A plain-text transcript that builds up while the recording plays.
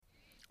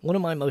One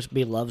of my most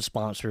beloved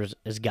sponsors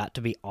has got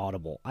to be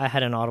Audible. I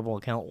had an Audible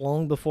account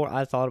long before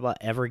I thought about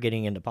ever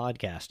getting into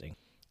podcasting.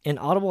 And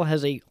Audible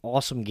has an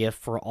awesome gift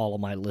for all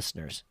of my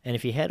listeners. And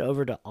if you head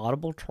over to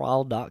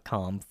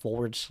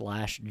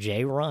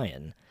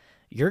audibletrial.com/JRyan,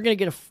 you're going to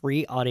get a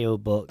free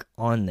audiobook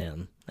on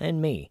them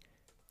and me.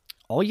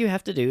 All you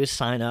have to do is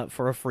sign up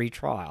for a free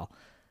trial.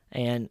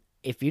 And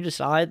if you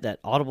decide that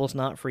Audible's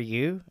not for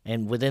you,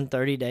 and within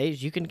 30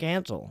 days, you can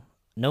cancel.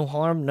 No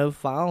harm, no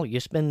foul, you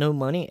spend no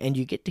money, and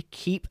you get to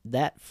keep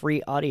that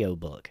free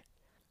audiobook.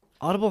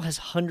 Audible has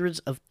hundreds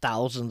of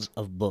thousands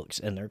of books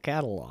in their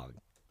catalog,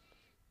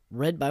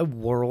 read by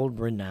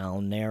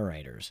world-renowned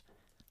narrators.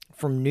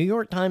 From New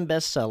York Times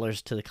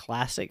bestsellers to the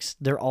classics,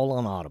 they're all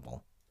on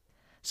Audible.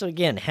 So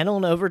again, head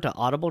on over to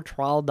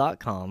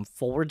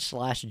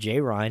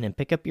audibletrial.com/JRyan and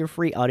pick up your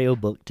free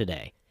audiobook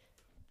today.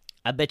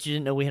 I bet you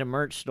didn't know we had a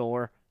merch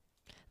store.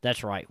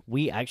 That's right,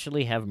 we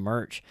actually have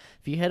merch.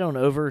 If you head on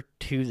over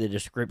to the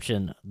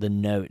description, the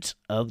notes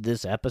of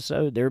this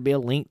episode, there'll be a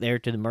link there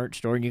to the merch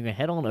store, and you can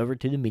head on over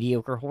to the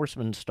Mediocre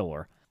Horseman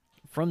store.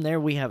 From there,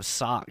 we have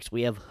socks,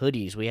 we have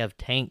hoodies, we have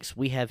tanks,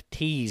 we have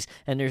tees,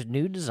 and there's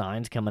new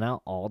designs coming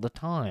out all the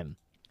time.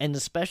 And the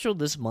special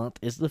this month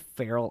is the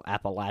Feral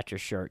Appalachia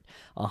shirt.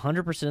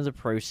 100% of the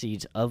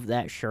proceeds of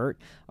that shirt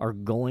are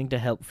going to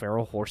help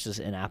feral horses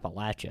in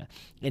Appalachia.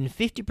 And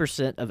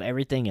 50% of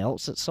everything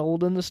else that's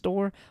sold in the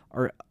store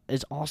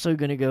is also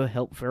going to go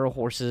help feral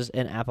horses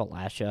in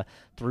Appalachia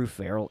through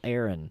Feral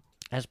Aaron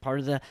as part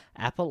of the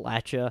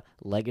Appalachia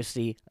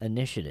Legacy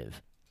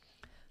Initiative.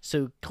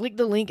 So click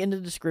the link in the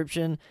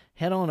description,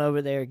 head on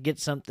over there, get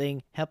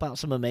something, help out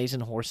some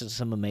amazing horses,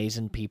 some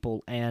amazing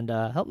people, and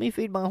help me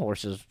feed my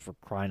horses, for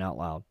crying out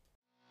loud.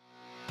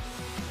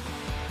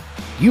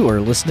 You are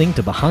listening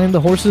to Behind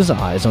the Horse's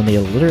Eyes on the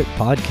Illiterate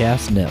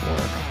Podcast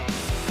Network.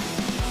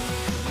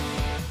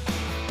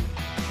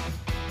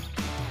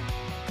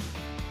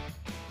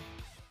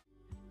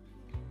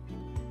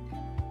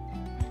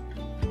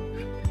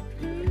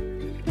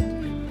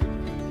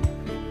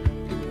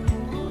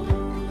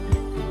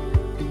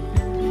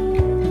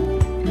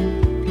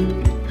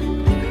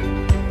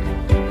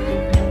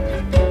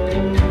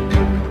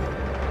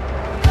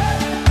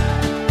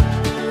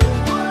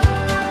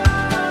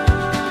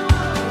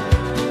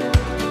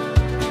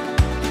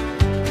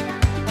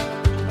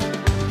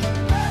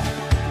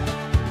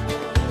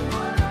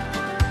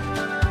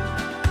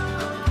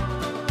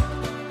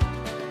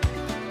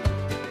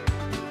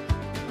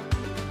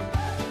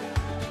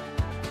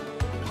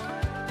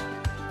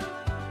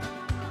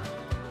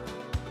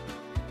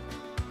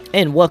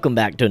 And welcome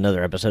back to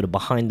another episode of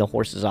Behind the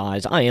Horse's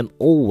Eyes. I am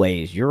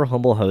always your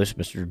humble host,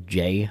 Mr.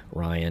 J.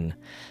 Ryan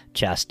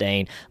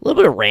Chastain. A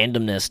little bit of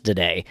randomness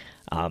today.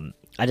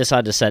 I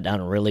decided to sit down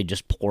and really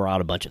just pour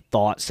out a bunch of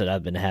thoughts that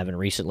I've been having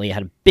recently. I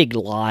had a big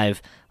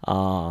live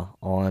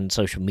on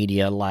social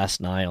media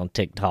last night on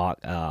TikTok.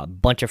 A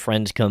bunch of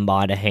friends come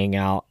by to hang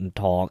out and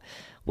talk.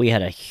 We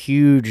had a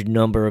huge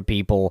number of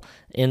people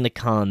in the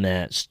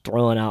comments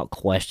throwing out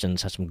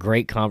questions. Had some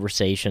great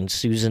conversations.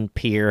 Susan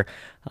Peer,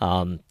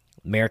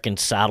 American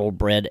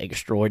Saddlebred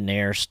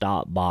Extraordinaire,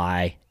 stopped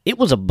by. It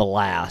was a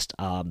blast.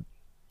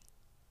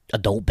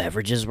 Adult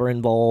beverages were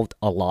involved,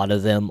 a lot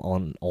of them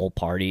on all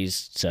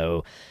parties,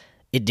 so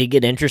it did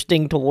get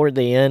interesting toward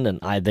the end, and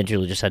I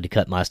eventually just had to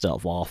cut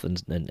myself off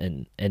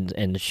and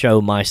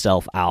show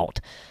myself out.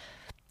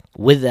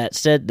 With that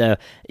said, though,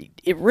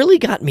 it really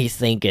got me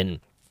thinking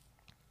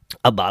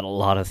about a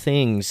lot of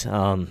things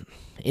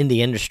in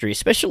the industry,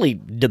 especially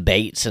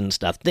debates and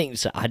stuff,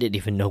 things that I didn't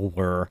even know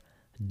were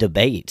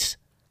debates.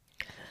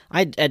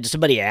 I had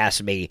somebody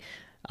ask me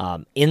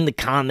in the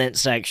comment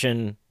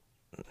section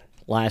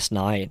last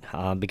night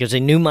because they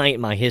knew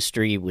my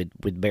history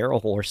with barrel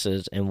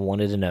horses and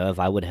wanted to know if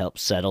I would help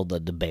settle the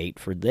debate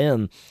for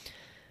them.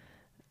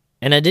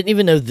 And I didn't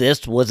even know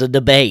this was a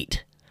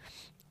debate.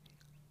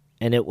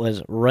 And it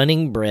was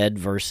running bred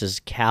versus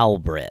cow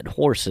bred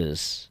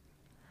horses.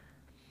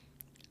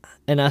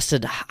 And I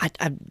said,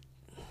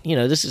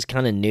 this is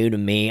kind of new to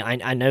me.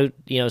 I know,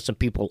 some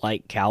people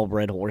like cow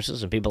bred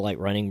horses and people like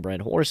running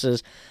bred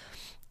horses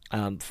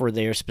for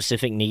their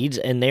specific needs.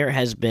 And there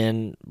has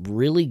been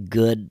really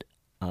good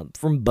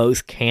from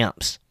both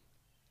camps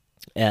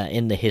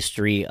in the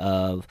history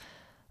of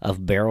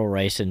barrel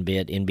racing, be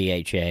it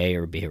NBHA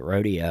or be it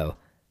rodeo.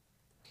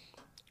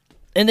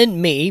 And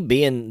then me,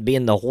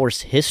 being the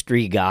horse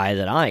history guy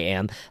that I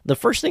am, the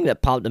first thing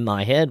that popped in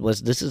my head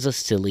was this is a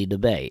silly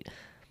debate.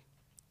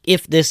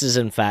 If this is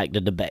in fact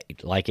a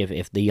debate, like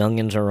if the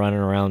youngins are running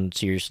around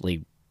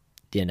seriously,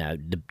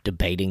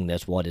 debating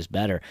this, what is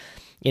better.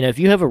 If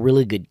you have a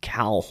really good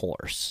cow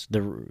horse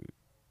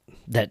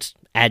that's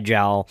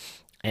agile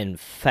and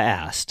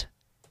fast,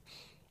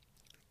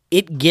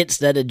 it gets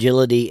that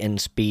agility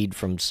and speed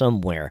from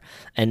somewhere.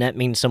 And that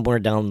means somewhere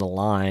down the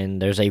line,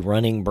 there's a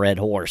running bred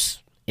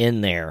horse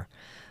in there.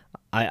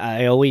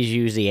 I always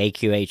use the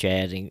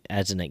AQHA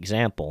as an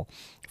example.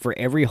 For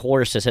every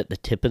horse that's at the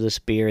tip of the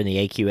spear in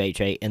the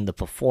AQHA in the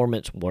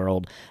performance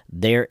world,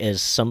 there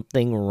is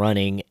something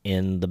running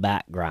in the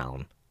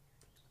background.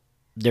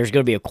 there's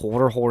going to be a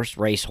quarter horse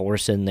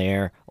racehorse in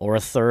there or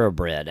a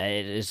thoroughbred.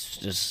 It's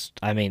just,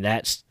 I mean,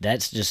 that's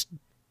just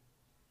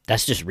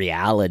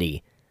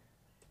reality.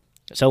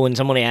 So when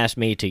somebody asked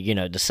me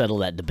to, to settle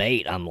that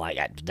debate, I'm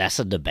like, that's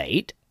a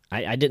debate?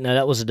 I didn't know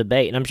that was a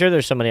debate. And I'm sure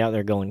there's somebody out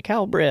there going,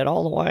 Calbred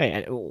all the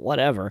way,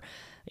 whatever.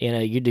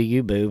 You do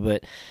you, boo.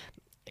 But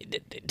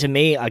to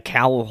me, a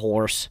cow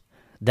horse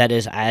that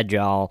is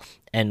agile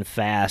and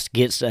fast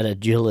gets that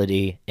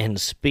agility and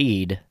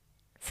speed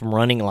from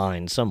running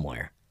lines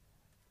somewhere.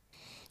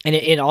 And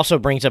it also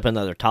brings up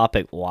another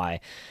topic,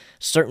 why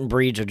certain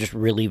breeds are just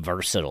really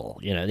versatile.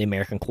 The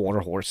American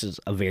Quarter Horse is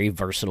a very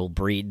versatile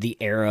breed. The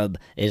Arab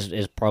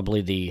is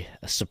probably the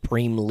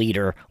supreme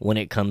leader when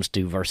it comes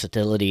to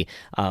versatility.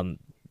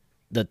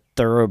 The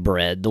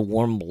Thoroughbred, the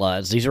Warm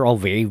Bloods, these are all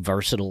very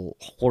versatile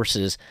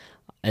horses,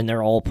 and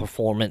they're all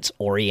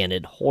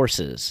performance-oriented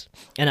horses.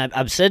 And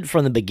I've said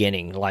from the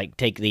beginning, like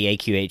take the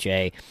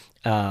AQHA,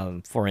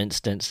 for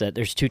instance, that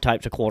there's two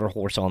types of quarter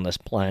horse on this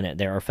planet.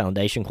 There are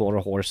foundation quarter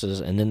horses,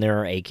 and then there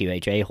are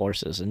AQHA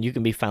horses. And you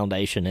can be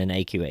foundation and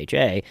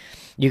AQHA.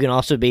 You can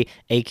also be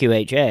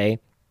AQHA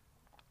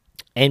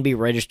and be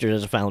registered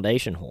as a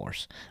foundation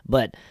horse.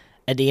 But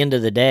at the end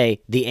of the day,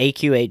 the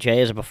AQHA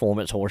is a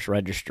performance horse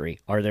registry.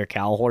 Are there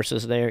cow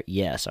horses there?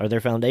 Yes. Are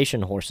there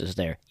foundation horses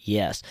there?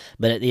 Yes.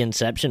 But at the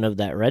inception of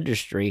that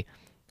registry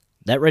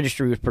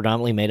was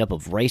predominantly made up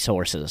of race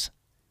horses.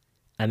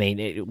 I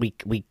mean,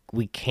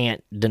 we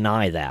can't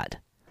deny that.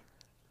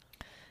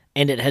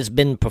 And it has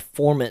been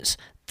performance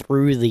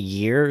through the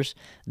years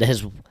that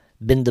has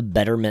been the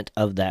betterment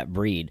of that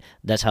breed.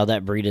 That's how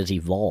that breed has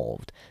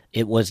evolved.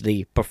 It was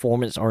the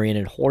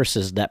performance-oriented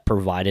horses that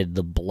provided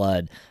the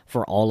blood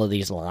for all of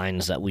these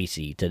lines that we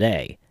see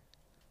today.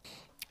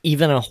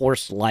 Even a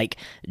horse like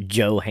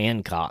Joe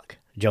Hancock.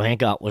 Joe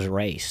Hancock was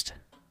raced.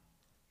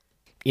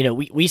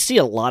 We see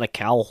a lot of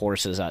cow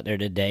horses out there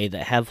today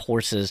that have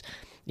horses,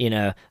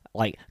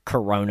 like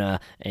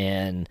Corona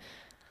and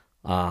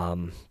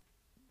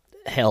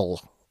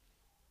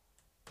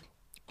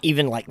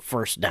even like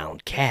First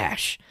Down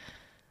Cash,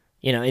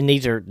 and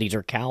these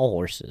are cow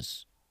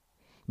horses.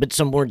 But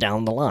somewhere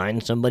down the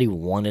line, somebody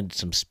wanted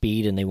some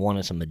speed and they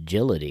wanted some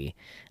agility.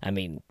 I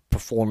mean,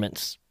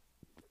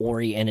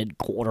 performance-oriented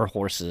quarter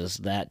horses,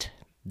 that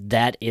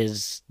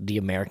is the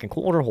American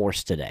quarter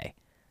horse today.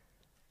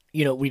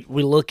 We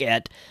look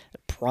at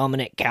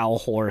prominent cow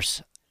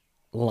horse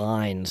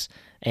lines,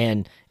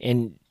 and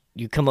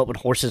you come up with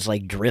horses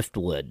like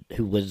Driftwood,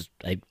 who was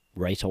a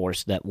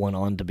racehorse that went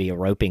on to be a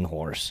roping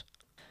horse.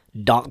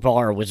 Doc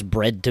Barr was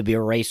bred to be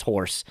a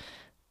racehorse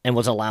and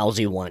was a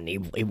lousy one.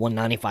 He won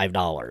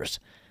 $95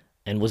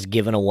 and was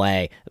given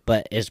away,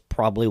 but is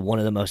probably one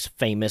of the most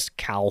famous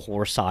cow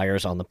horse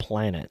sires on the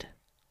planet.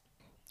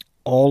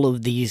 All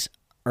of these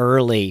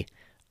early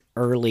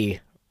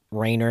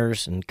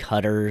reigners and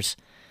cutters,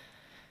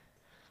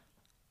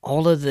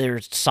 all of their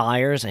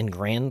sires and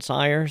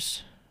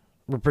grandsires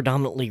were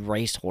predominantly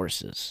race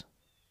horses.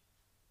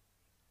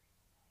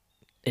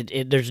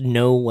 There's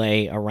no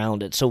way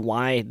around it. So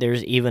why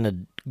there's even a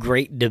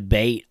great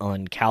debate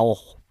on cow,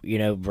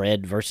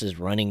 bred versus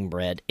running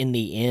bred, in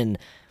the end,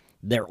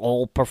 they're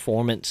all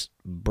performance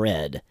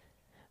bred.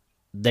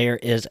 There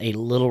is a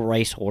little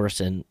racehorse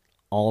in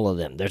all of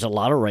them. There's a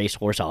lot of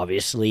racehorse,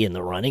 obviously, in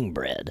the running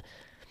bred.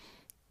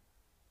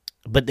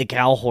 But the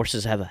cow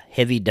horses have a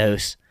heavy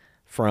dose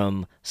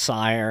from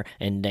sire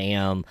and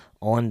dam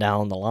on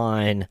down the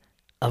line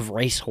of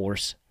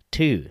racehorse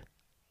too,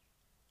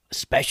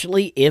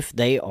 especially if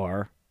they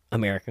are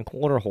American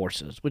quarter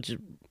horses, which is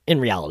in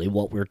reality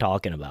what we're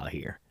talking about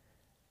here.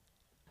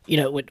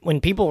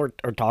 When people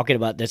are talking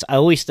about this, I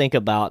always think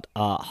about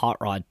hot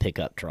rod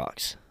pickup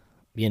trucks.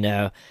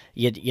 You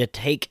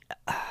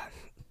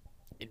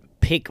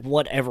pick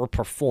whatever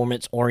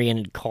performance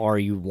oriented car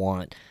you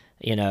want.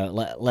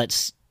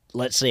 Let's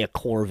say a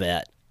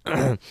Corvette.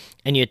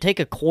 And you take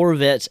a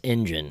Corvette's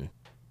engine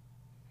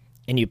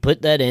and you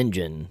put that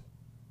engine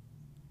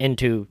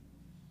into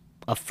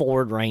a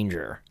Ford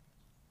Ranger.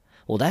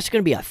 Well, that's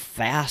going to be a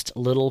fast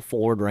little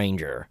Ford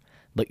Ranger,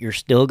 but you're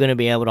still going to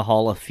be able to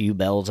haul a few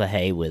bales of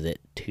hay with it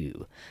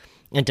too.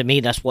 And to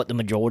me, that's what the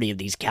majority of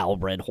these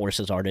cow-bred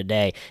horses are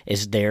today,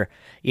 is they're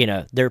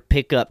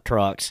pickup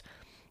trucks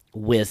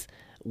with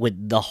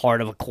the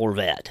heart of a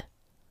Corvette.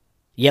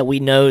 Yeah, we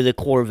know the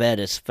Corvette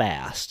is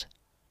fast,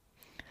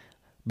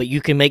 but you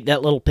can make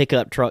that little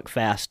pickup truck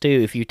fast too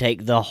if you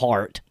take the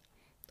heart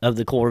of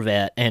the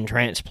Corvette and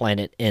transplant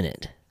it in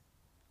it.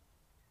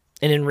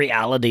 And in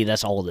reality,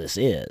 that's all this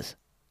is.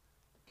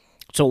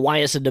 So why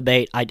it's a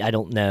debate, I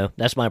don't know.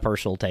 That's my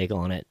personal take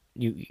on it.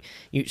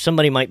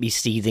 Somebody might be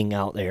seething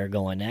out there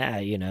going,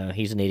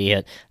 he's an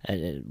idiot,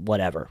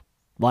 whatever.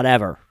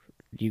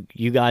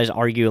 You guys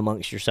argue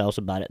amongst yourselves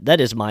about it.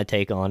 That is my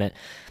take on it.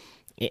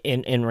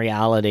 In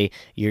reality,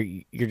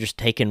 you're just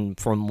taking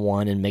from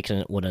one and mixing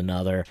it with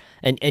another,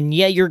 and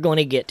yeah, you're going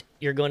to get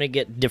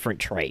different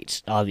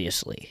traits.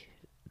 Obviously,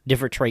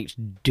 different traits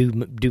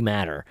do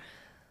matter.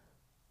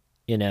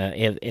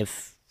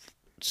 If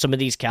some of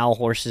these cow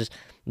horses,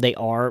 they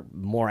are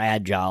more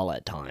agile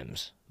at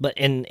times. But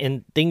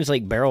in things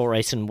like barrel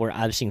racing, where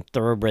I've seen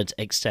thoroughbreds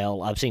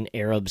excel, I've seen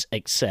Arabs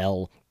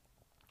excel,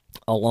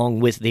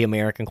 along with the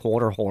American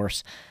quarter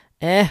horse,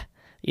 I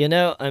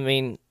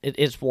mean,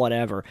 it's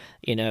whatever.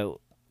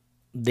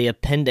 The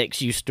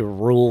appendix used to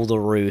rule the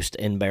roost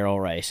in barrel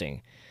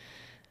racing.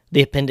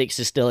 The appendix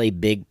is still a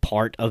big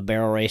part of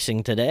barrel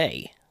racing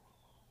today.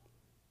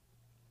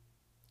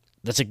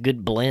 That's a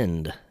good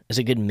blend. It's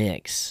a good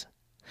mix.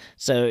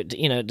 So,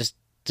 just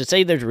to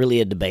say there's really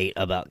a debate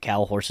about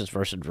cow horses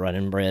versus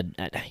running bred,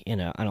 I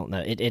don't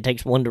know. It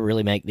takes one to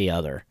really make the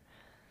other.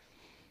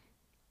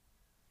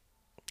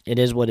 It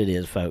is what it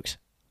is, folks.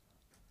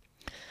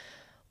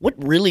 What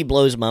really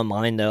blows my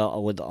mind, though,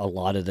 with a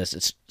lot of this,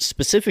 is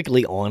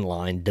specifically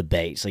online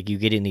debates. Like, you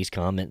get in these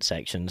comment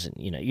sections, and,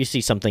 you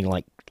see something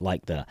like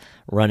the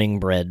running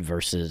bred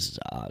versus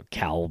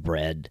cow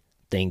bred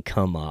thing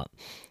come up.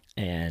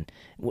 And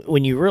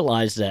when you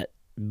realize that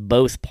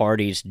both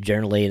parties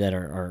generally that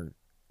are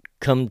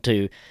come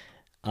to,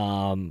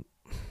 not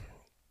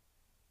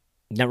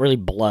really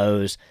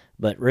blows,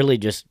 but really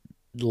just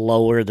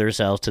lower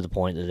themselves to the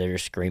point that they're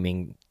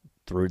screaming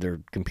through their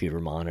computer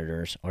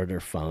monitors or their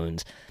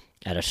phones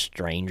at a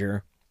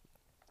stranger,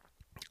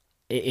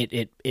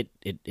 it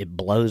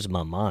blows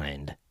my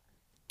mind.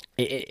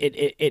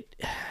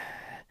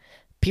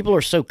 People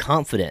are so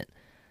confident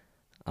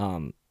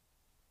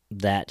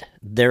that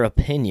their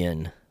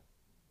opinion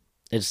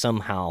is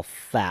somehow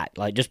fact.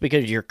 Like, just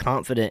because you're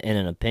confident in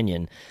an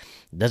opinion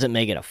doesn't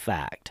make it a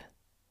fact.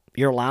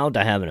 You're allowed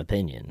to have an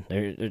opinion.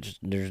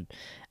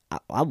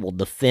 I will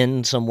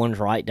defend someone's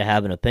right to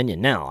have an opinion.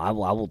 Now, I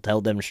will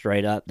tell them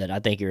straight up that I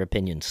think your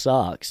opinion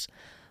sucks,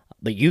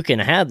 but you can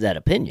have that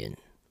opinion.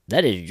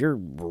 That is your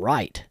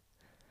right.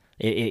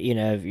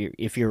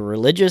 If you're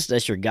religious,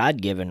 that's your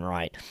God-given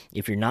right.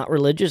 If you're not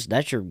religious,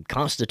 that's your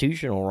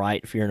constitutional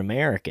right if you're an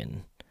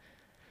American.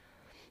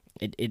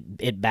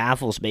 It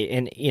baffles me.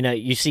 And,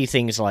 you see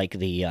things like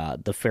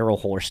the feral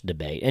horse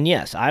debate. And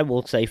yes, I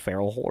will say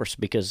feral horse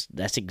because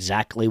that's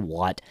exactly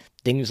what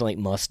things like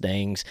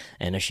Mustangs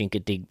and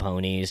Ashinkatig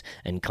ponies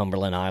and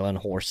Cumberland Island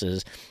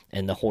horses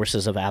and the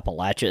horses of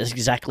Appalachia is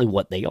exactly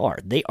what they are.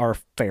 They are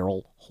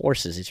feral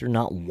horses. These are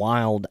not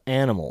wild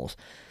animals.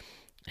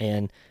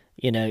 And,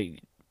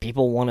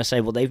 people want to say,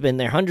 well, they've been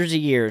there hundreds of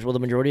years. Well, the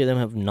majority of them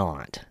have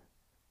not.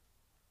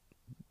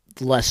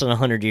 Less than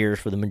 100 years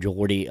for the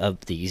majority of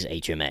these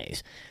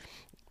HMAs.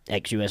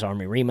 Ex-U.S.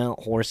 Army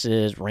remount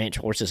horses, ranch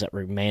horses that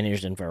were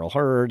managed in feral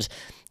herds,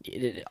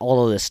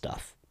 all of this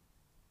stuff.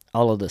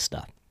 All of this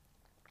stuff.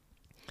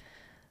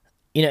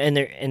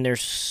 And they're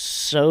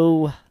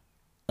so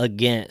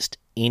against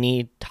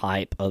any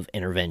type of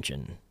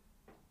intervention.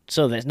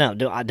 So now,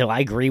 do I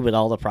agree with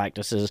all the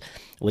practices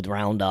with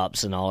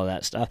roundups and all of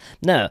that stuff?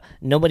 No,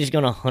 nobody's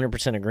going to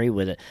 100% agree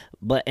with it.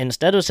 But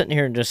instead of sitting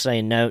here and just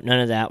saying, no,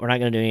 none of that, we're not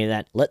going to do any of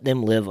that, let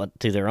them live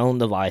to their own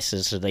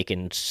devices so they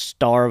can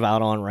starve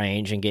out on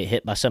range and get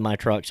hit by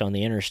semi-trucks on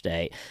the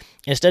interstate.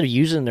 Instead of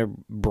using their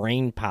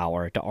brain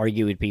power to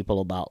argue with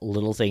people about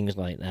little things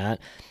like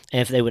that,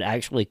 and if they would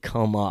actually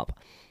come up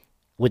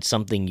with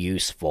something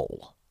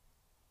useful,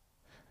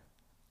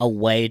 a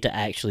way to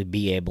actually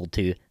be able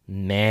to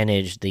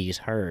manage these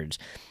herds.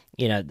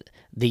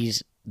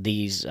 These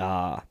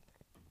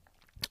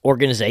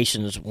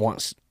organizations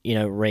once,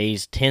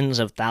 raise tens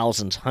of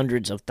thousands,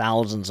 hundreds of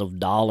thousands of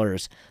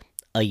dollars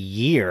a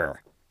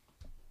year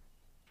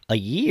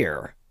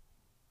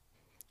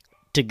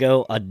to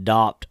go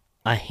adopt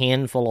a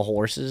handful of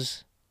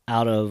horses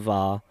out of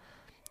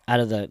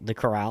the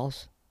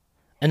corrals.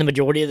 And the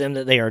majority of them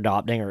that they are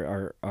adopting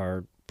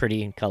are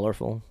pretty and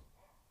colorful.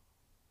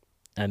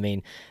 I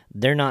mean,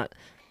 they're not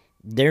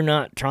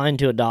trying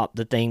to adopt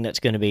the thing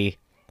that's going to be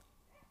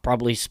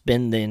probably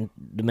spending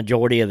the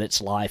majority of its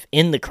life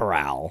in the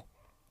corral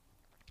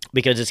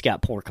because it's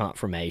got poor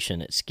conformation,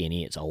 it's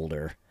skinny, it's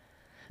older.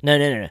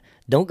 No.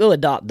 Don't go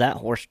adopt that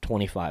horse for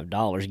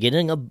 $25.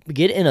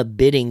 Get in a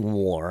bidding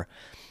war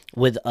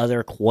with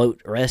other,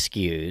 quote,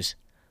 rescues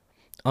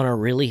on a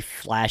really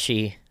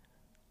flashy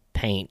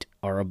paint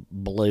or a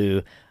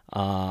blue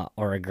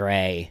or a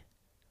gray,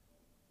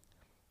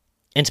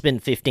 and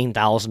spend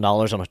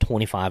 $15,000 on a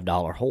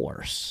 $25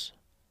 horse.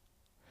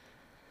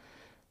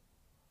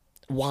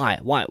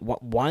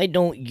 Why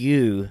don't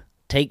you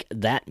take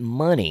that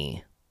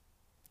money,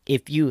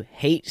 if you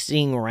hate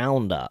seeing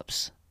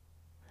roundups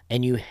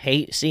and you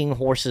hate seeing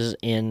horses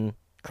in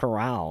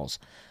corrals,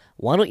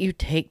 why don't you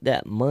take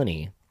that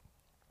money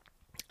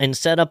and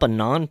set up a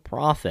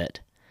nonprofit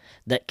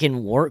that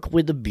can work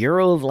with the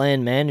Bureau of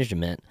Land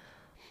Management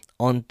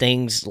on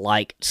things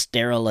like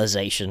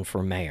sterilization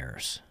for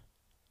mares?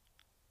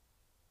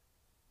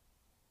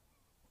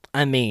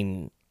 I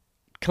mean,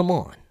 come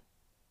on.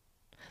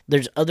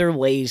 There's other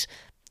ways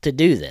to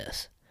do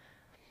this.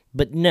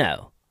 But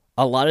no,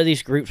 a lot of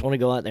these groups want to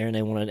go out there and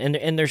they want to,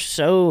 and they're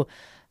so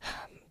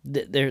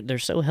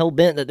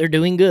hell-bent that they're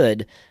doing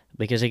good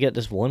because they get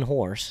this one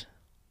horse.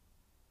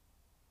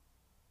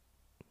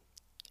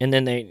 And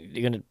then they're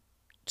going to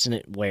Send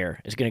it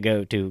where? It's going to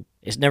go to,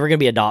 it's never going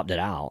to be adopted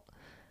out.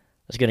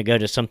 It's going to go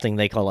to something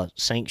they call a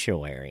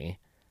sanctuary.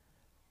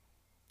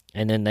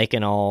 And then they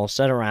can all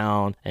sit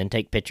around and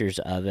take pictures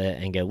of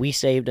it and go, we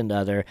saved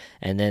another.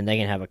 And then they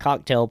can have a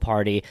cocktail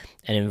party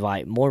and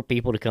invite more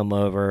people to come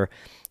over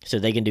so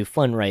they can do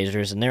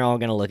fundraisers. And they're all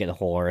going to look at the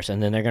horse.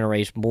 And then they're going to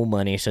raise more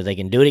money so they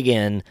can do it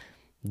again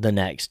the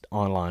next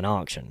online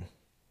auction.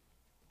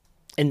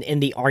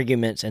 And the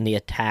arguments and the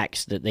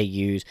attacks that they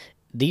use,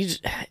 these,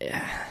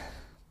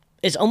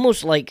 it's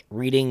almost like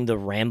reading the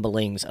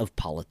ramblings of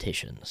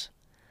politicians.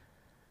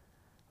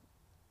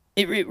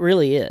 It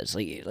really is.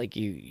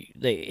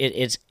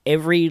 It's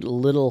every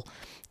little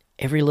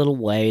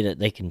way that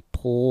they can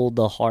pull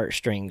the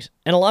heartstrings,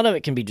 and a lot of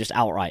it can be just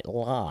outright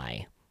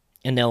lie,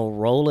 and they'll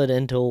roll it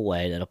into a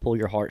way that'll pull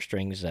your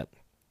heartstrings that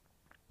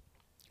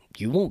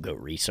you won't go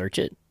research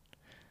it.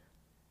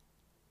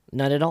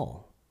 Not at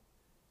all.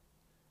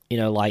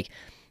 Like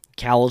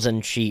cows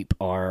and sheep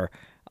are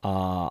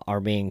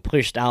being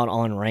pushed out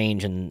on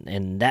range,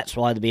 and that's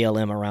why the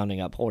BLM are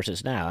rounding up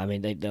horses now. I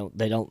mean, they don't.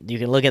 You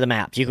can look at the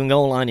maps. You can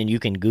go online and you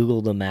can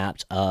Google the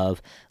maps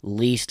of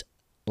leased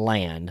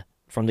land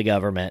from the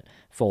government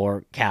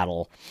for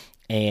cattle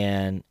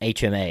and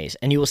HMAs,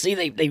 and you will see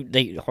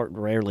they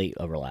rarely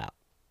overlap.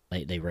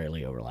 They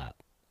rarely overlap.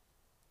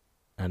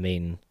 I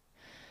mean,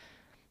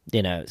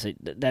 so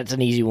that's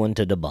an easy one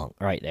to debunk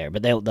right there.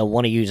 But they'll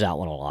want to use that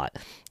one a lot,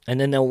 and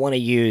then they'll want to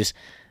use.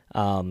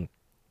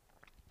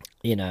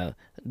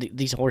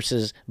 These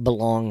horses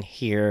belong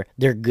here.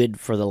 They're good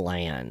for the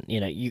land.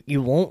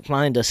 You won't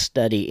find a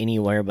study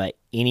anywhere by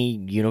any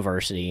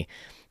university,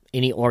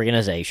 any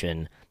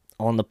organization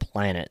on the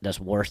planet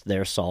that's worth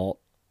their salt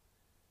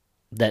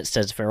that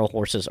says feral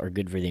horses are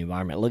good for the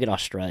environment. Look at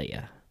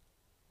Australia.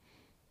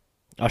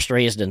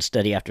 Australia's done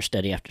study after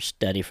study after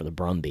study for the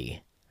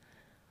Brumby.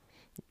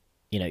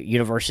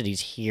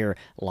 Universities here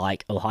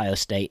like Ohio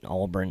State and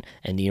Auburn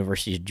and the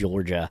University of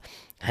Georgia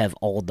have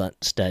all done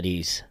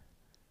studies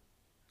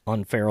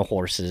on feral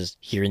horses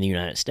here in the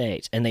United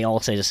States, and they all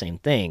say the same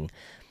thing.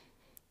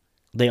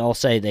 They all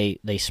say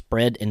they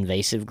spread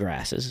invasive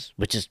grasses,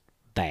 which is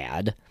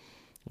bad.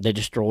 They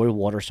destroy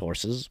water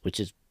sources, which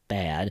is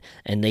bad,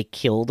 and they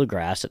kill the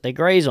grass that they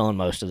graze on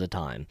most of the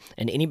time.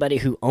 And anybody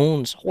who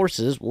owns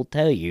horses will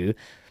tell you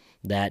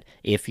that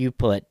if you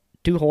put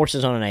 2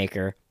 horses on an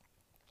acre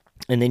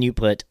and then you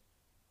put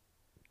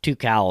 2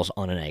 cows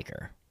on an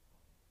acre,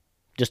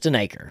 just an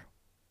acre,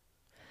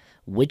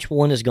 which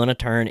one is going to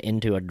turn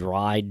into a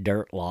dry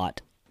dirt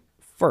lot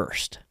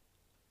first?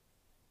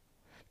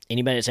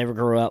 Anybody that's ever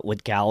grew up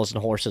with cows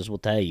and horses will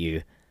tell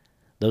you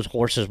those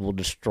horses will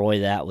destroy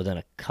that within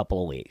a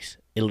couple of weeks.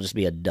 It'll just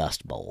be a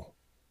dust bowl.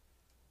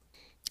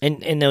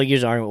 And they'll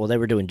use the argument, well, they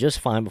were doing just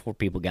fine before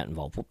people got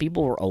involved. Well,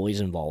 people were always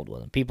involved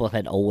with them. People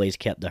had always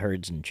kept the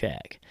herds in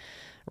check.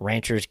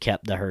 Ranchers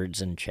kept the herds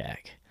in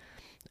check.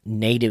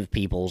 Native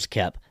peoples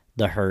kept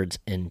the herds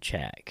in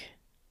check.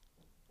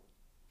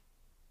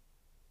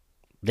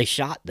 They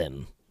shot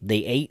them. They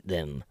ate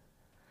them.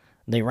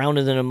 They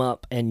rounded them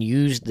up and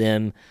used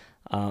them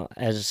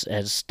as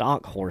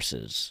stock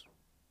horses.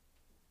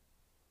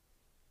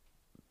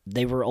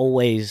 They were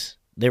always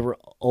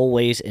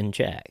in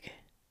check.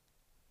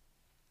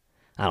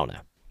 I don't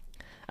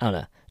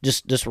know.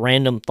 Just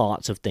random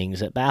thoughts of things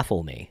that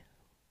baffle me.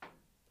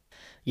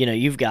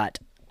 You've got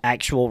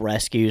actual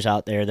rescues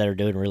out there that are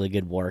doing really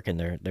good work, and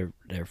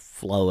they're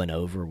flowing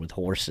over with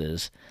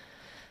horses.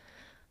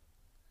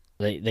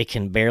 They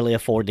can barely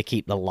afford to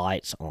keep the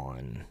lights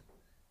on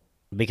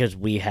because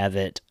we have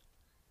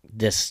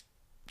this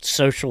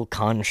social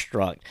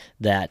construct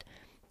that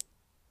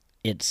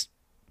it's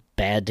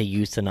bad to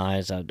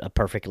euthanize a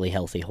perfectly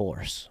healthy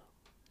horse.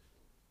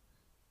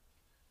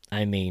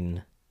 I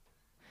mean,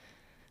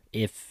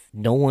 if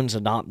no one's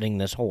adopting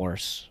this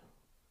horse,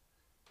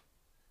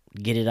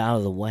 get it out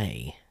of the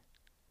way.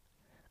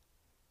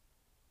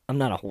 I'm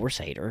not a horse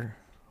hater.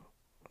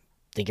 I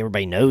think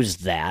everybody knows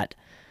that.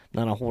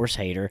 I'm not a horse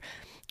hater.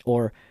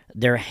 Or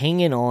they're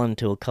hanging on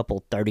to a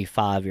couple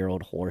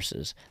 35-year-old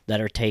horses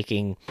that are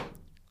taking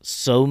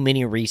so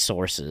many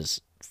resources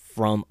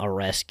from a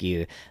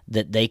rescue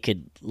that they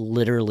could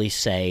literally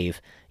save,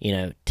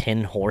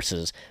 10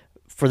 horses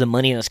for the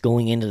money that's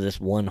going into this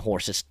one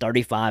horse, this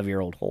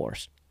 35-year-old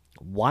horse.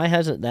 Why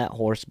hasn't that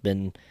horse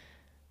been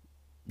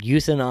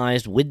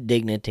euthanized with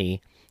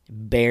dignity,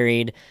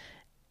 buried,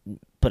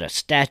 put a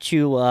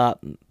statue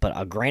up, put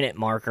a granite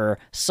marker,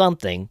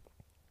 something,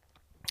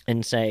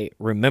 and say,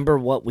 remember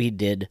what we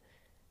did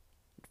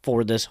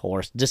for this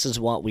horse. This is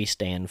what we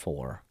stand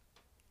for.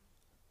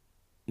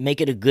 Make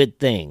it a good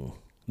thing.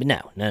 But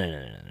no.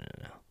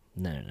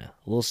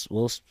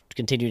 We'll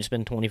continue to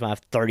spend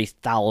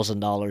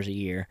 $25,000-$30,000 a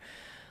year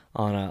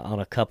on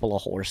a couple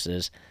of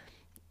horses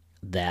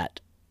that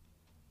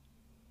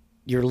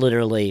you're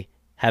literally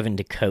having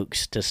to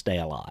coax to stay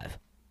alive.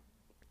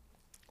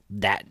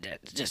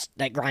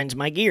 That grinds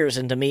my gears,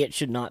 and to me, it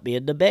should not be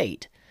a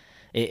debate.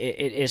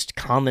 It's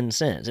common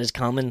sense. It's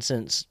common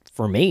sense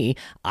for me.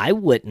 I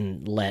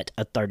wouldn't let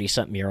a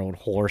 30-something-year-old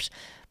horse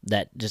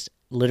that just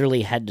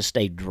literally had to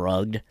stay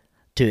drugged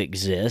to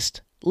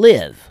exist,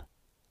 live.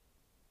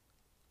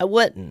 I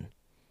wouldn't.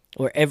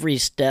 Where every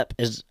step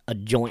is a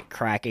joint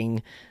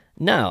cracking.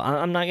 No,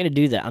 I'm not going to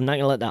do that. I'm not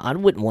going to let that. I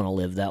wouldn't want to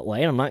live that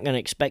way, and I'm not going to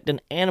expect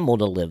an animal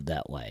to live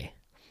that way.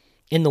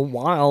 In the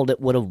wild, it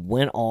would have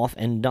went off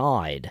and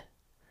died.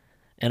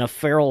 In a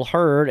feral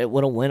herd, it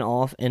would have went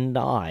off and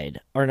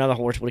died, or another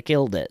horse would have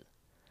killed it.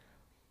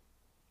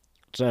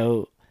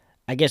 So,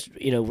 I guess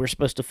we're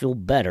supposed to feel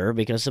better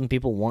because some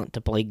people want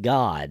to play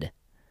God.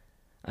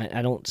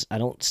 I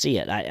don't see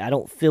it. I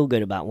don't feel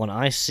good about it. When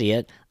I see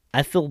it,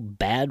 I feel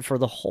bad for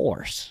the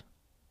horse.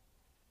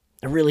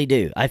 I really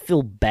do. I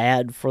feel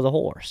bad for the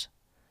horse.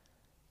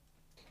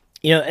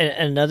 And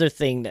another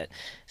thing that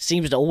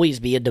seems to always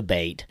be a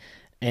debate,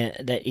 and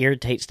that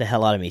irritates the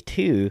hell out of me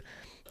too,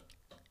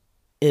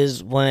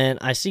 is when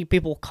I see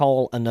people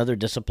call another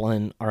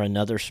discipline or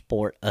another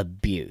sport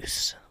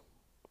abuse.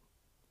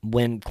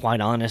 When,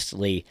 quite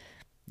honestly,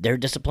 their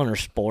discipline or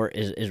sport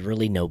is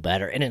really no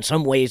better. And in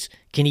some ways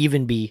can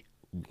even be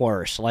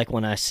worse. Like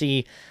when I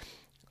see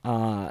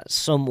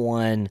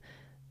someone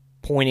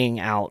pointing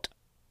out,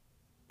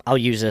 I'll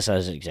use this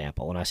as an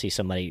example. When I see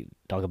somebody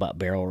talk about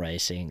barrel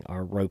racing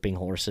or roping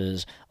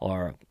horses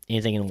or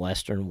anything in the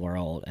Western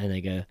world, and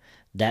they go,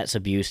 that's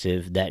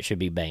abusive, that should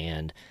be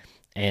banned.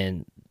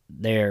 And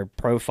their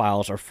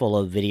profiles are full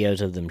of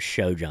videos of them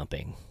show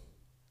jumping.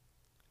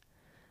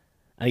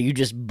 You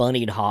just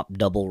bunnied hop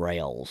double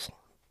rails.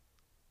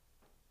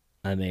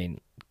 I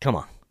mean, come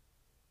on.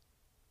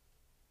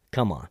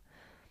 Come on.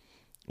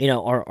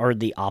 Or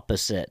the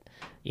opposite.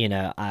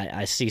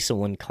 I see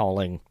someone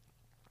calling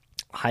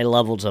high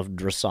levels of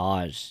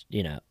dressage,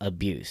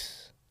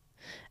 abuse.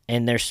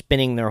 And they're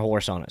spinning their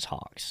horse on its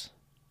hocks.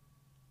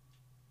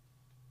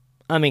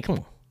 I mean, come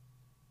on.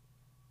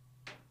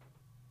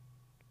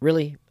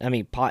 Really? I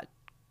mean, pot,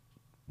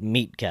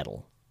 meat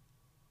kettle.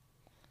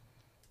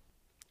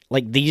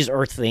 Like, these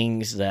are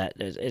things that,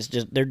 it's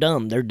just, they're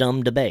dumb. They're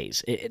dumb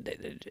debates.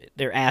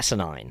 They're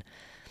asinine.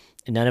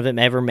 None of them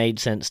ever made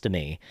sense to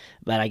me.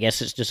 But I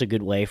guess it's just a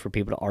good way for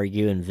people to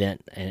argue and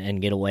vent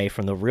and get away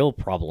from the real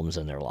problems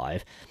in their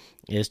life,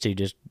 is to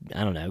just,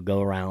 I don't know,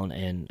 go around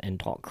and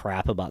talk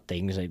crap about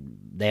things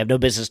they have no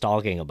business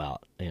talking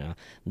about.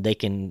 They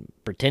can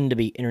pretend to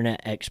be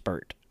internet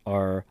expert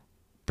or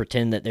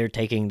pretend that they're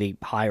taking the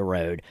high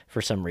road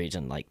for some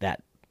reason like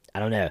that. I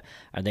don't know.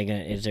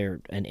 Is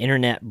there an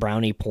internet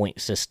brownie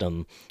point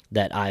system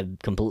that I've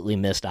completely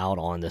missed out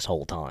on this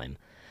whole time?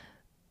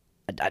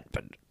 I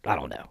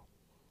don't know.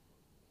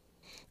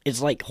 It's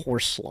like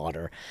horse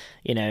slaughter.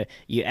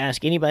 You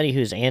ask anybody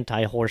who's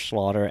anti-horse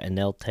slaughter, and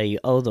they'll tell you,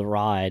 oh, the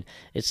ride,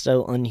 it's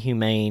so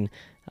unhumane.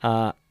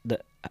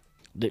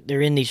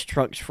 They're in these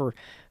trucks for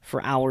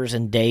hours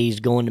and days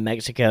going to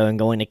Mexico and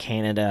going to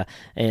Canada,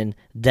 and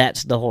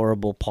that's the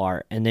horrible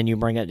part. And then you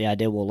bring up the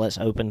idea, well, let's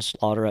open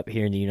slaughter up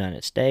here in the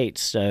United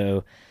States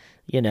so,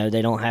 they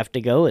don't have to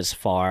go as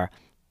far.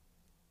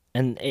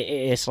 And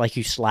it's like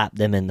you slap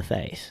them in the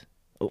face.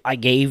 I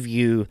gave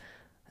you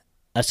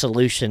a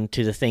solution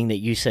to the thing that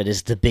you said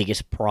is the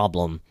biggest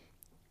problem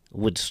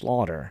with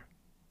slaughter,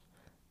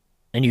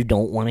 and you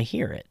don't want to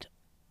hear it.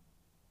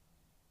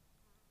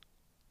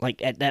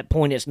 Like, at that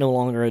point, it's no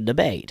longer a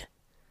debate.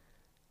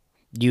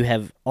 You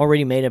have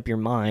already made up your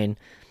mind,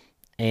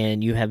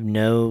 and you have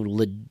no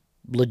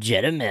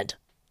legitimate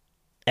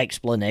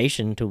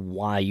explanation to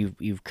why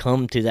you've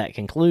come to that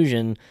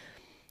conclusion,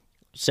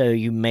 so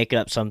you make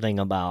up something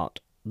about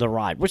the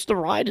ride, which the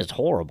ride is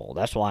horrible.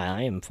 That's why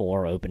I am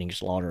for opening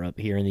slaughter up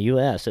here in the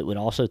U.S. It would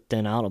also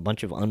thin out a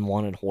bunch of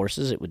unwanted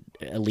horses. It would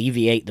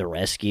alleviate the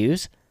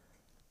rescues.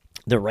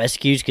 The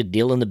rescues could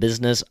deal in the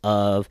business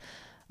of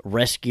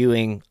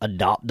rescuing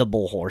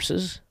adoptable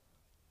horses.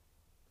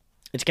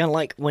 It's kind of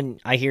like when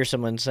I hear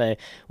someone say,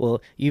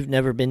 well, you've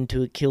never been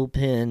to a kill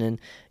pen, and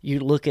you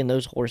look in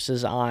those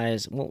horses'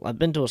 eyes. Well, I've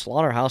been to a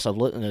slaughterhouse, I've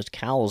looked in those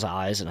cows'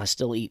 eyes, and I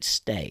still eat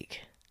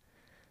steak.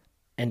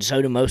 And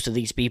so do most of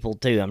these people,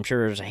 too. I'm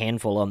sure there's a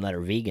handful of them that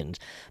are vegans,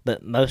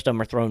 but most of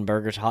them are throwing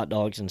burgers, hot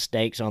dogs, and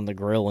steaks on the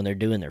grill when they're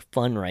doing their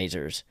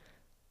fundraisers.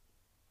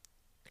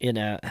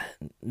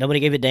 Nobody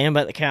gave a damn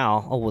about the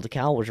cow. Oh, well, the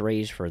cow was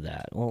raised for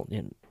that. Well,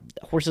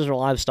 horses are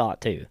livestock,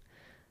 too.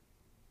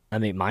 I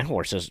mean, my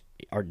horses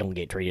don't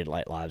get treated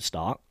like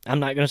livestock.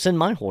 I'm not going to send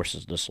my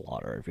horses to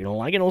slaughter. If you don't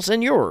like it, I'll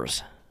send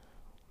yours.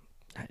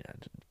 I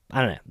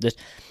don't know.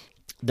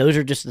 Those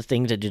are just the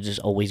things that just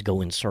always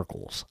go in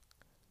circles.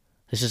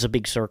 This is a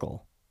big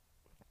circle.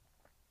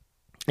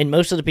 And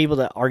most of the people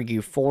that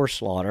argue for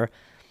slaughter,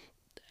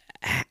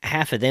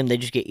 half of them, they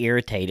just get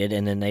irritated,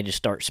 and then they just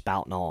start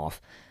spouting off.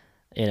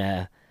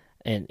 And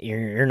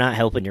you're not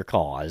helping your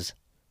cause.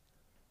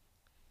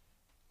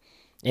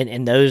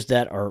 And those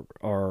that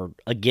are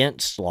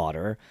against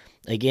slaughter,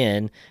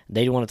 again,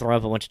 they want to throw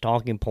up a bunch of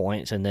talking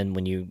points, and then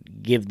when you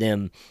give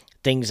them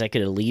things that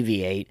could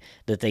alleviate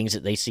the things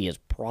that they see as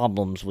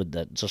problems with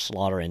the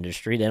slaughter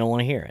industry, they don't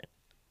want to hear it.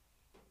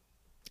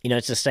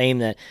 It's the same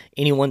that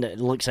anyone that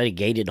looks at a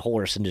gated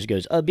horse and just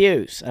goes,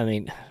 abuse. I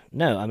mean,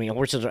 no. I mean,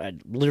 horses are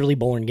literally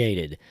born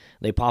gated.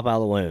 They pop out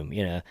of the womb,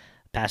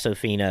 Paso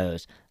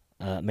Finos,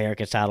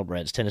 American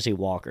Saddlebreds, Tennessee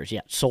Walkers.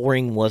 Yeah,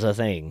 soaring was a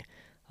thing.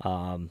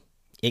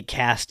 It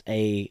cast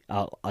a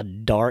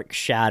dark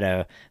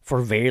shadow for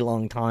a very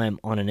long time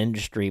on an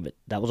industry, but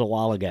that was a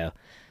while ago.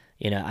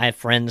 I have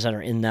friends that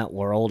are in that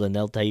world, and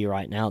they'll tell you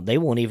right now they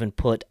won't even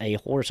put a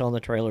horse on the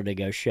trailer to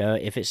go show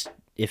if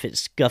it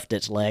scuffed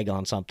its leg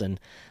on something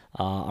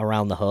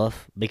around the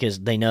hoof, because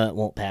they know it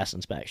won't pass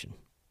inspection.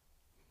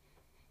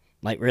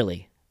 Like,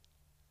 really,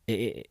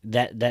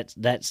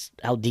 that's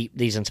how deep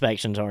these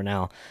inspections are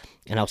now,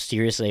 and how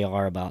serious they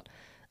are about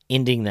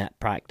ending that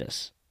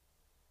practice.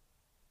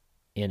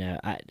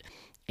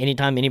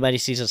 Anytime anybody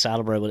sees a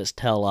saddlebred with its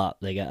tail up,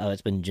 they go, "Oh,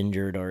 it's been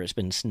gingered or it's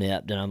been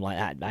snipped." And I'm like,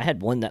 I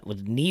had one that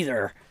was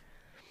neither,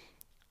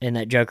 and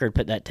that joker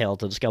put that tail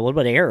to the sky. What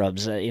about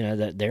Arabs?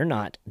 That they're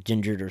not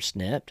gingered or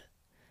snipped.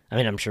 I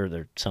mean, I'm sure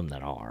there's some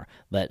that are,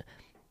 but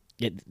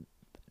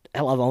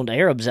hell, I've owned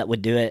Arabs that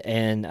would do it,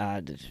 and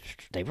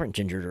they weren't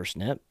gingered or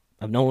snipped.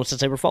 I've known them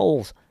since they were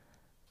foals.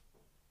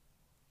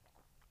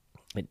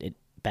 It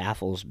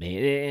baffles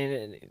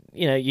me.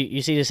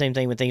 You see the same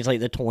thing with things like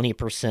the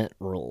 20%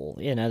 rule.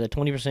 The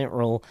 20%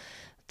 rule,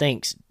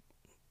 thanks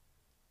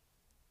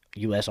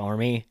U.S.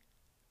 Army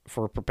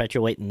for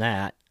perpetuating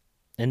that.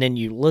 And then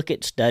you look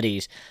at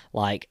studies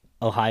like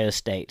Ohio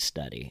State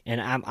study,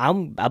 and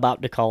I'm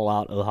about to call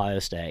out Ohio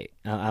State,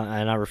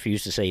 and I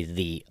refuse to say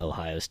the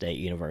Ohio State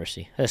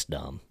University. That's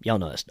dumb. Y'all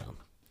know that's dumb.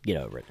 Get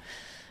over it.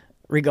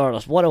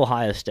 Regardless, what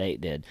Ohio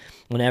State did,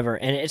 and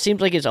it seems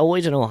like it's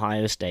always an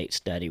Ohio State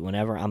study.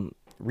 Whenever I'm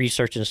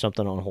researching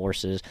something on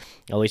horses,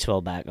 I always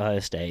fall back. Ohio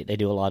State, they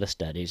do a lot of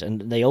studies,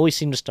 and they always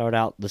seem to start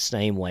out the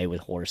same way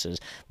with horses.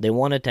 They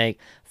want to take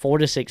 4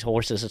 to 6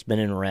 horses that's been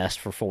in rest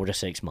for 4 to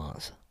 6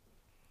 months.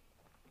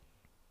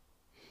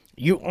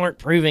 You aren't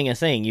proving a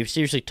thing. You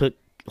seriously took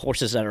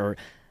horses that are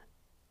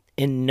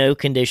in no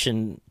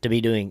condition to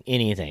be doing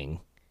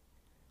anything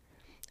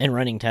and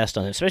running tests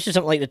on them, especially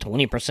something like the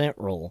 20%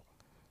 rule.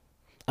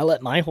 I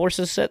let my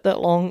horses sit that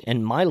long,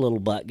 and my little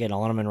butt get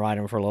on them and ride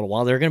them for a little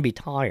while. They're going to be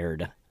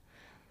tired.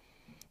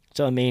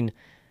 So, I mean,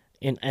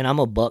 and I'm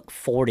a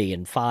 $140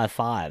 and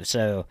 5'5".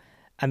 So,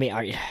 I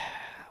mean,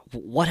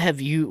 what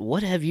have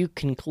you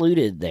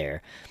concluded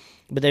there?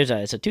 But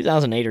it's a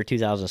 2008 or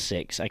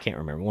 2006, I can't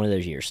remember, one of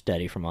those years,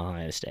 study from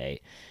Ohio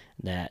State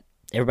that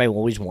everybody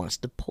always wants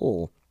to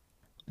pull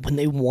when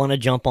they want to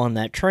jump on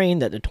that train,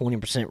 that the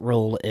 20%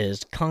 rule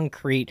is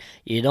concrete.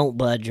 You don't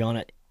budge on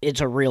it.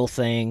 It's a real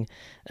thing.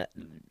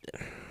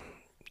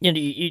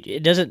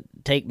 It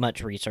doesn't take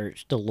much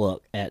research to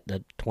look at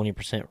the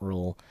 20%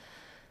 rule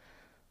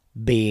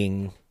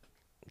being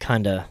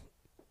kind of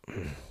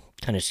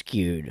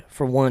skewed.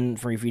 For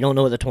if you don't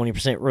know what the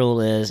 20%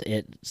 rule is,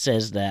 it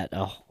says that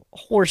a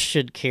horse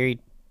should carry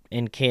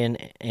and can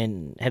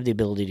and have the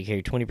ability to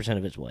carry 20%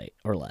 of its weight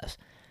or less.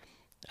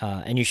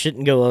 And you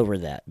shouldn't go over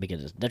that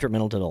because it's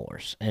detrimental to the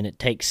horse. And it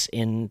takes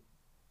in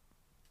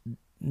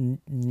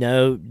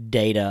no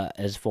data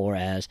as far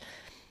as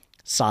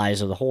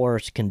size of the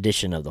horse,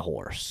 condition of the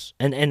horse.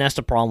 And that's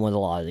the problem with a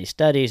lot of these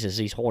studies, is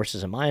these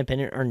horses, in my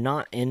opinion, are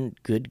not in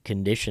good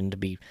condition to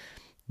be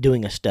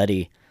doing a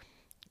study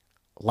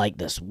like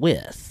this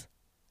with.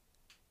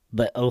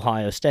 But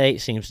Ohio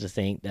State seems to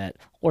think that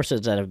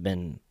horses that have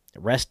been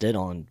rested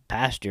on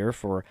pasture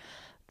for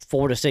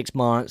 4 to 6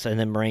 months and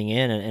then bring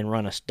in and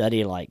run a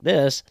study like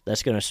this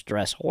that's going to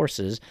stress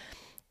horses.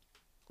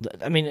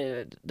 I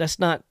mean,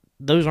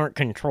 those aren't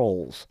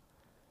controls.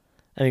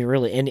 I mean,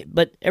 really,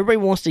 but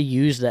everybody wants to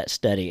use that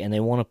study, and they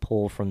want to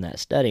pull from that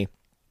study.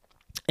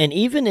 And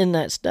even in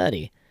that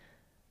study,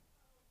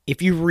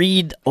 if you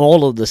read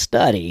all of the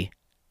study,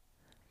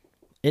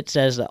 it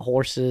says that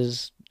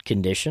horses'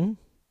 condition,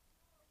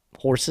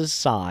 horses'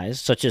 size,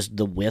 such as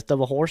the width of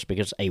a horse,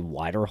 because a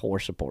wider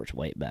horse supports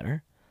weight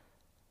better,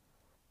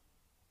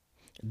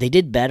 they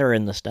did better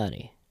in the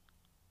study.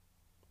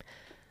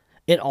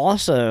 It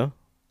also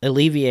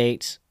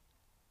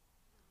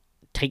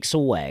takes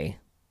away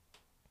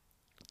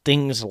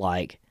things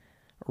like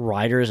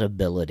rider's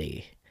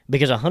ability,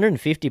 because a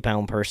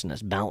 150-pound person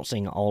that's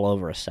bouncing all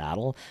over a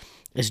saddle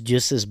is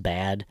just as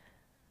bad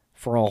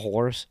for a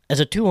horse as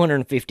a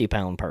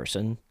 250-pound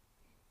person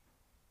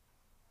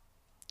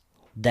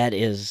that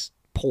is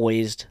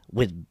poised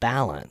with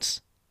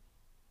balance.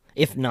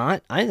 If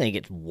not, I think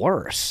it's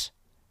worse,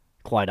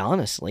 quite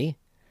honestly.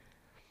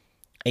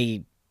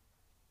 A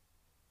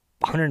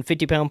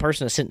 150-pound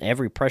person that's hitting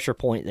every pressure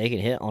point they can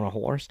hit on a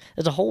horse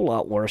is a whole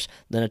lot worse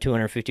than a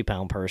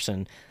 250-pound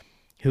person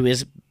who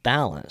is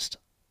balanced.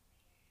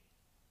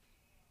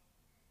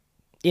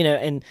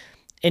 And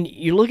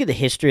you look at the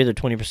history of the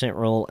 20%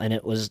 rule, and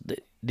it was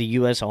the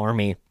U.S.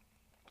 Army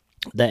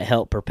that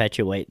helped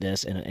perpetuate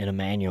this in a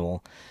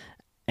manual.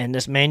 And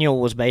this manual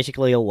was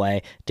basically a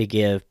way to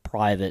give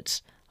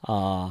privates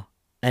an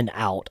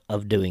out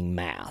of doing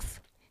math.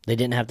 They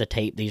didn't have to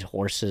tape these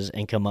horses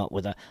and come up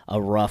with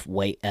a rough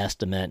weight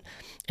estimate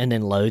and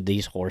then load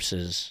these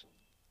horses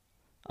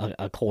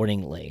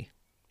accordingly.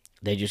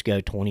 They just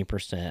go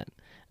 20%.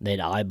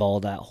 They'd eyeball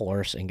that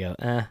horse and go,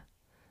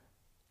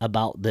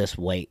 about this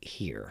weight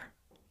here.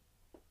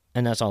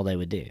 And that's all they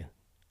would do.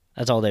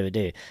 That's all they would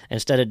do.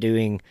 Instead of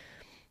doing,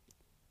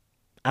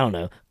 I don't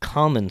know,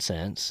 common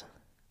sense,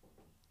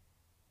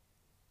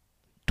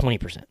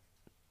 20%.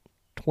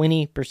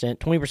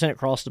 20%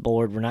 across the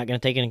board. We're not going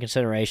to take into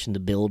consideration the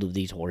build of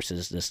these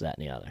horses, this, that,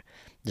 and the other.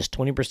 Just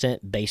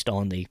 20% based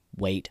on the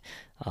weight,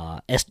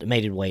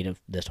 estimated weight of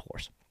this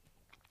horse.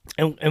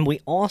 And we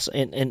also,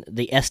 and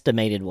the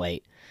estimated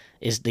weight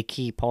is the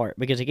key part,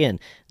 because again,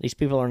 these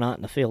people are not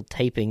in the field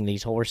taping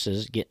these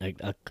horses, getting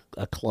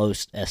a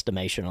close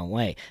estimation on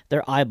weight.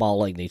 They're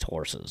eyeballing these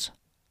horses.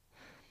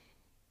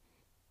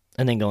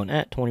 And then going,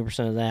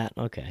 20% of that,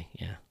 okay,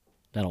 yeah,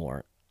 that'll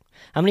work.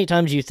 How many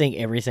times do you think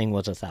everything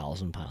was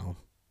 1,000 pound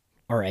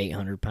or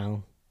 800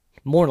 pound?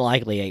 More than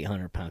likely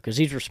 800 pound, because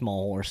these were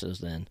small horses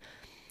then,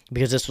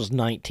 because this was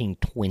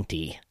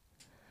 1920.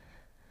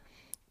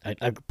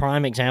 A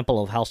prime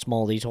example of how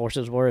small these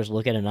horses were is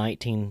look at an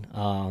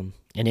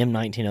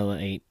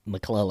M1908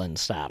 McClellan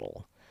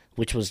saddle,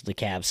 which was the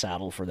cab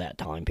saddle for that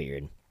time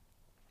period,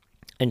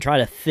 and try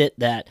to fit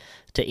that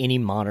to any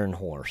modern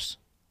horse.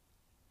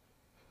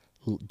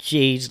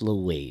 Jeez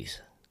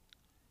Louise.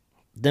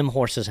 Them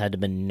horses had to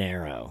be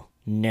narrow.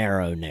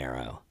 And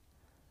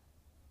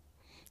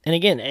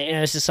again,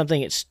 this is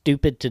something that's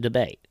stupid to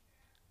debate.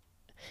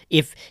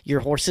 If your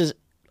horse's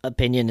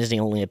opinion is the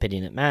only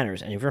opinion that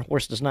matters, and if your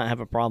horse does not have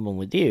a problem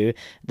with you,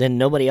 then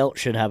nobody else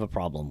should have a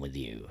problem with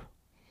you.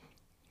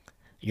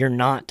 You're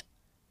not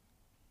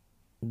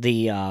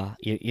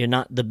you're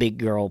not the big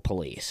girl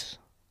police.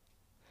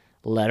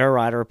 Let her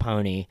ride her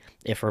pony.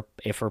 If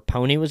her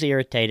pony was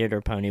irritated,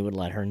 her pony would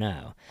let her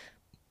know.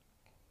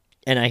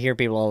 And I hear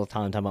people all the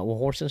time talking about, well,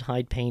 horses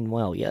hide pain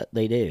well. Yeah,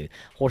 they do.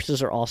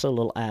 Horses are also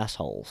little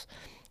assholes.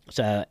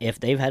 So if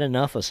they've had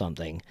enough of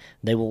something,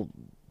 they will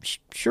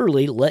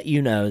surely let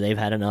you know they've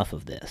had enough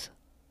of this.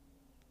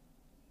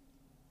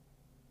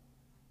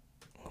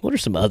 What are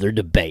some other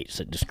debates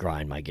that just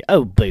grind my gears?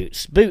 Oh,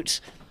 boots.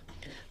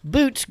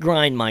 Boots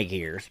grind my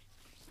gears.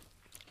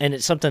 And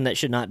it's something that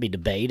should not be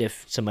debated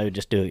if somebody would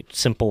just do a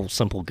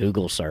simple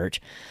Google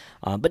search.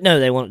 But no,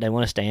 they want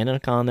to stand in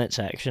a comment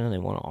section and they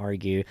want to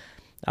argue.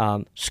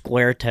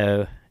 Square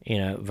toe,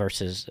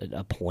 versus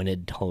a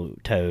pointed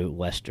toe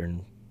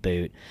Western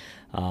boot.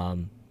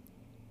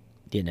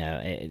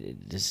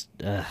 Just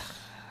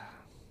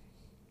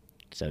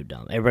so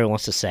dumb. Everybody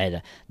wants to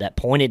say that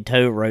pointed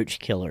toe roach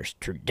killer is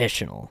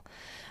traditional.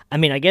 I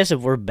mean, I guess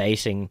if we're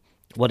basing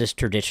what is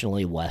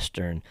traditionally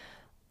Western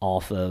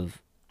off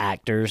of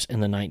actors in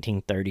the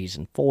 1930s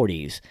and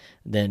 40s,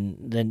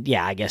 then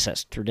yeah, I guess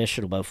that's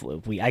traditional. But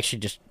if we actually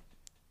just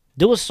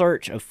do a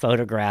search of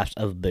photographs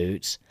of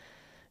boots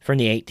from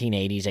the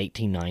 1880s,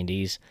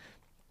 1890s,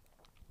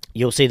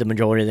 you'll see the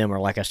majority of them are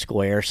like a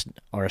square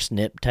or a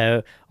snip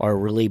toe or a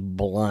really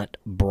blunt,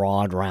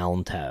 broad,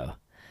 round toe.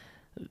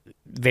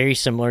 Very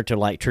similar to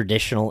like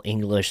traditional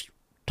English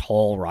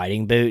tall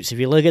riding boots. If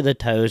you look at the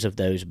toes of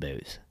those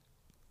boots,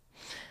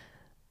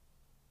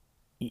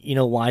 you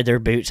know why their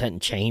boots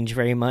hadn't changed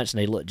very much,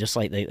 and they look just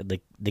like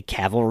the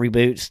cavalry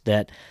boots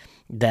that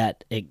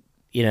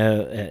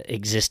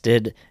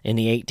existed in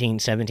the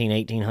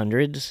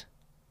 1800s.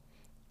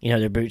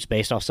 Their boots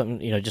based off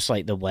something, just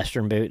like the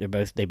Western boot.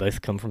 They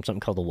both come from something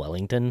called the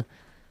Wellington.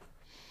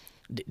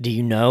 Do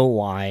you know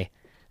why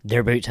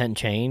their boots hadn't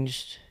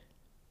changed?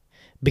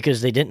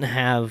 Because they didn't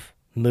have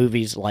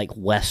movies like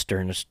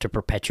Westerns to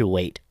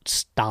perpetuate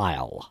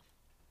style.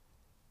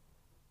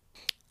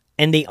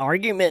 And the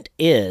argument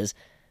is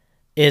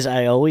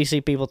I always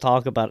see people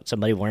talk about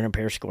somebody wearing a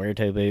pair of square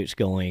toe boots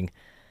going,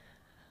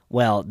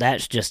 well,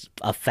 that's just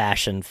a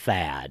fashion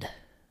fad.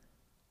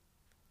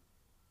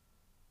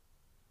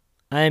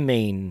 I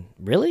mean,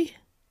 really?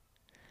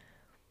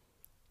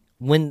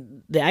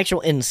 When the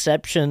actual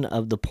inception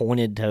of the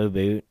pointed toe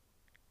boot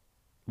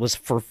was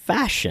for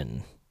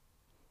fashion,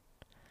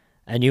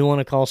 and you want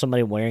to call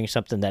somebody wearing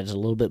something that's a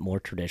little bit more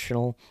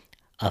traditional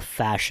a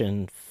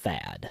fashion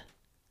fad?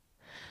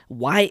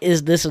 Why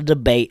is this a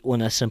debate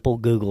when a simple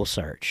Google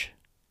search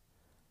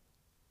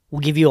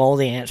will give you all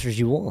the answers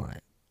you want?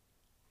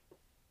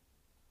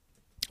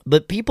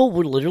 But people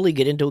would literally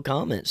get into a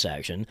comment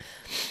section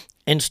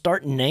and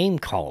start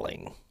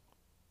name-calling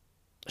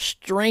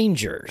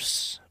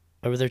strangers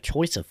over their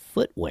choice of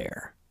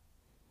footwear.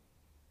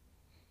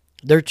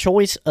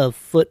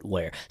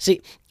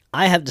 See,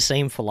 I have the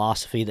same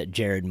philosophy that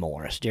Jared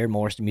Morris. Jared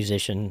Morris, the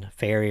musician,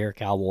 farrier,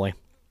 cowboy,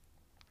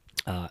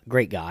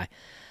 great guy.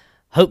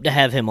 Hope to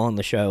have him on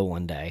the show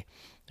one day.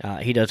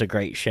 He does a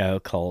great show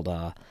called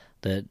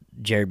the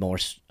Jared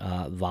Morris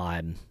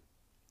Vibe.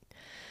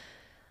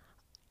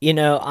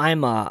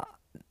 I'm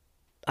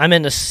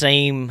in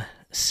the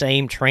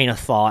same train of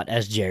thought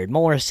as Jared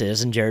Morris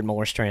is, and Jared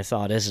Morris' train of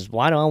thought is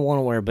why do I want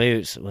to wear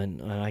boots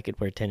when I could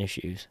wear tennis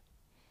shoes?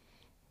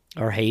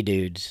 Or hey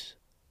dudes.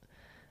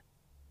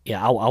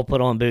 Yeah, I'll put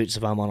on boots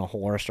if I'm on a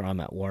horse or I'm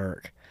at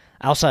work.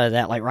 Outside of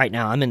that, like right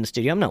now, I'm in the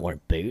studio, I'm not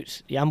wearing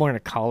boots. Yeah, I'm wearing a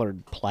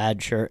collared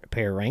plaid shirt, a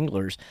pair of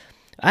Wranglers.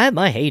 I have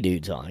my hey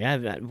dudes on.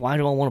 Why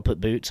do I want to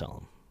put boots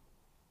on?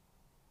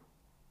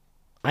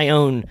 I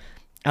own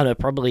I don't know,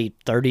 probably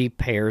 30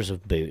 pairs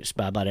of boots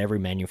by about every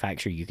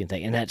manufacturer you can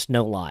think. And that's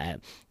no lie.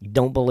 You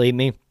don't believe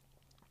me?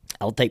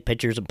 I'll take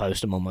pictures and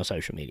post them on my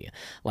social media.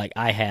 Like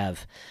I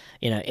have,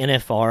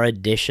 NFR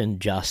edition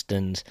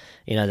Justins,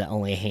 that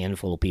only a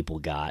handful of people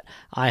got.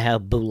 I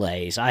have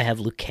Boulets. I have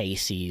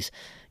Lucchese's.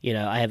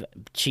 I have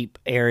cheap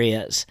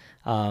Ariats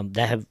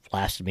that have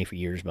lasted me for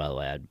years, by the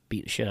way. I'd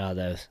beat the shit out of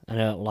those. I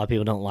know a lot of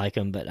people don't like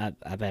them, but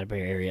I've had a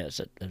pair of Ariats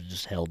that have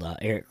just held up.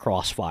 Ariat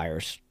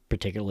Crossfires,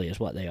 particularly, is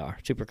what they are.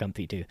 Super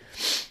comfy, too.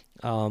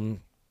 I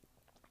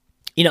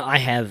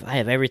have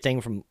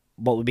everything from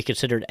what would be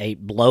considered a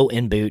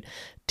low-end boot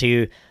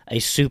to a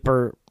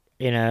super,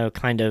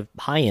 kind of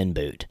high-end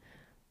boot.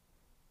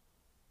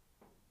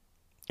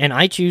 And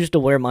I choose to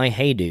wear my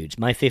Hey Dudes,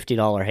 my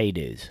 $50 Hey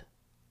Dudes.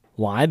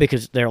 Why?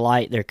 Because they're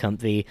light, they're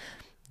comfy.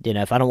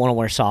 If I don't want to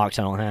wear socks,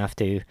 I don't have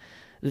to.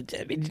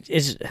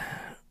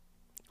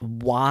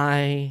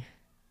 Why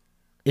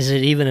is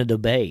it even a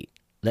debate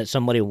that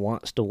somebody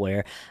wants to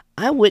wear?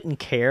 I wouldn't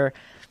care.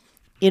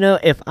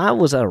 If I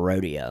was at a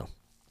rodeo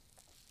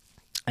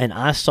and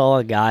I saw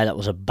a guy that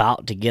was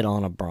about to get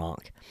on a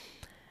bronc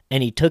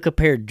and he took a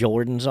pair of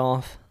Jordans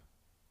off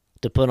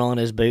to put on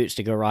his boots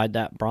to go ride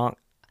that bronc,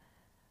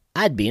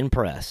 I'd be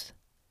impressed.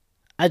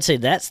 I'd say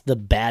that's the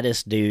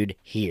baddest dude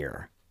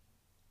here.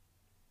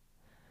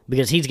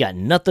 Because he's got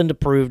nothing to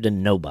prove to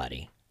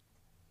nobody.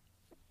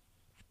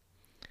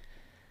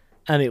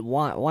 I mean,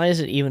 why is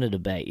it even a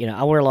debate?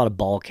 I wear a lot of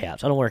ball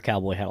caps. I don't wear a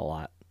cowboy hat a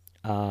lot.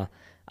 I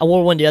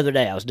wore one the other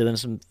day. I was doing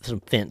some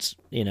fence,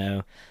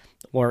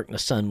 work, and the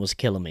sun was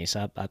killing me.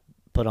 So I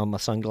put on my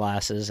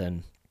sunglasses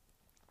and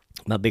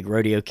my big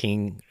Rodeo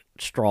King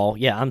straw.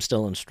 Yeah, I'm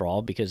still in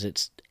straw because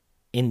it's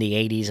in the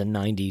 80s and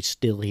 90s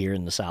still here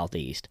in the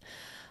Southeast.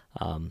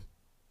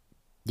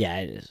 Yeah,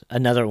 it is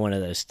another one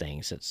of those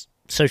things. It's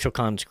social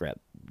conscript,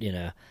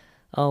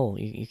 Oh,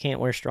 you can't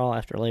wear straw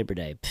after Labor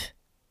Day. Pfft.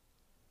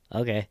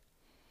 Okay.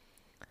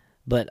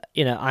 But,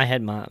 I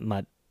had my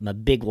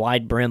big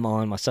wide brim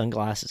on, my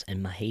sunglasses,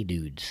 and my Hey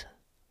Dudes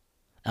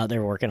out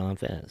there working on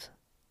fence.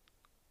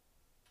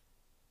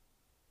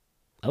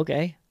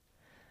 Okay.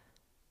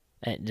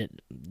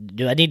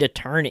 Do I need to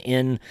turn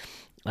in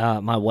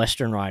my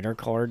Western Rider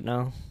card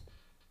now?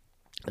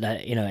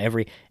 That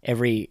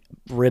every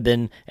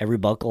ribbon, every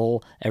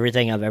buckle,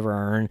 everything I've ever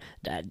earned,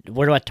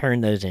 where do I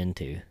turn those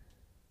into?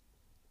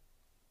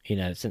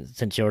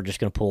 Since you're just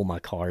going to pull my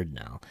card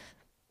now.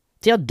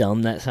 See how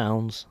dumb that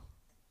sounds?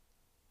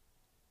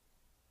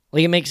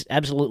 Like, it makes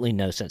absolutely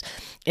no sense.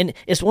 And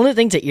it's one of the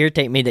things that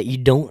irritate me that you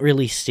don't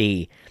really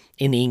see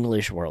in the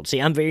English world.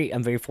 See, I'm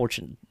very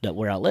fortunate that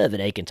where I live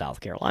in Aiken, South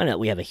Carolina,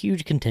 we have a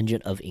huge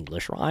contingent of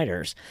English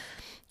riders.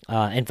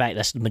 In fact,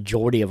 that's the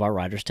majority of our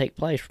riders take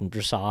place, from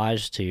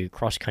dressage to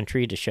cross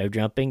country to show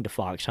jumping to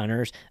fox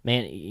hunters.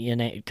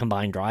 Man,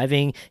 combined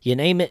driving, you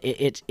name it,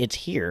 it's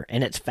here,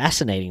 and it's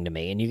fascinating to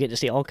me. And you get to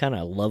see all kind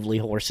of lovely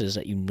horses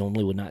that you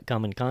normally would not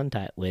come in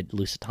contact with: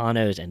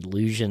 Lusitanos,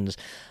 Andalusians,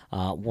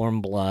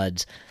 warm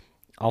bloods,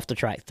 off the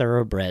track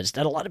thoroughbreds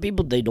that a lot of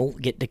people they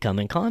don't get to come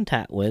in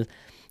contact with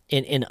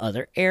in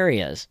other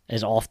areas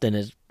as often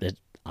as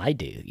I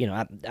do.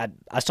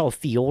 I saw a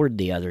fjord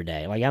the other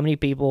day. Like, how many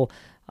people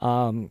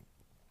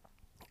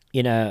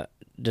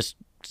just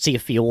see a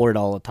fjord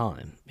all the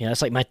time?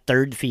 It's like my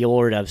third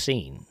fjord I've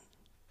seen,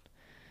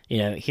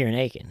 here in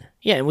Aiken.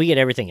 Yeah, and we get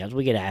everything else.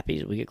 We get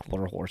appies, we get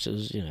quarter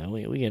horses,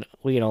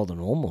 we get all the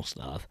normal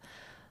stuff.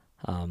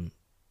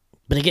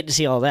 But I get to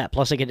see all that.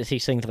 Plus, I get to see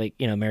things like,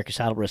 American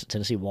Saddlebreasts,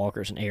 Tennessee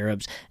Walkers, and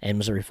Arabs, and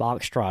Missouri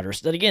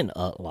Foxtrotters that, again,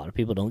 a lot of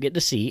people don't get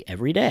to see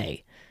every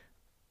day.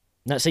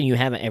 I'm not saying you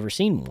haven't ever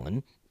seen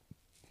one,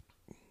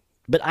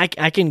 but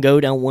I can go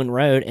down one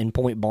road and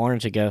Point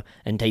Barnes and go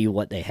and tell you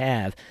what they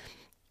have,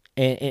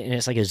 and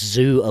it's like a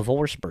zoo of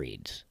horse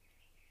breeds.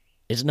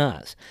 It's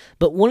nuts.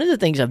 But one of the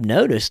things I've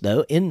noticed,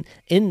 though, in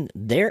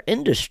their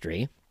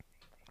industry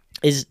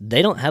is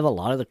they don't have a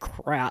lot of the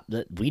crap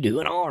that we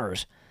do in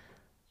ours.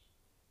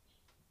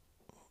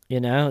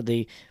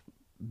 The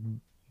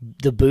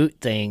boot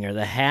thing or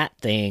the hat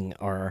thing,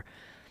 or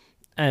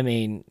I'm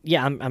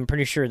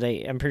pretty sure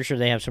they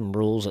have some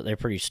rules that they're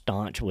pretty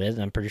staunch with.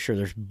 I'm pretty sure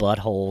there's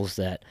buttholes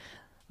that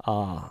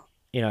are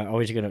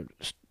always going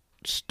to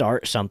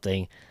start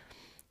something,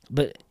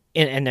 but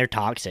and they're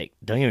toxic.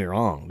 Don't get me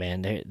wrong,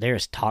 man. They're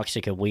as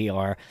toxic as we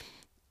are,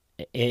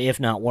 if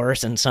not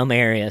worse in some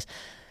areas.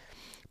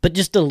 But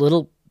just a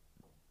little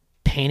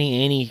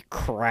panty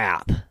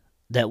crap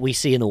that we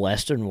see in the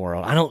Western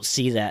world, I don't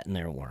see that in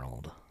their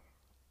world.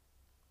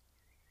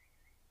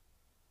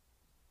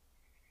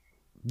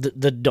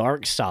 The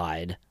dark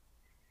side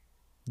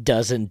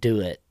doesn't do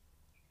it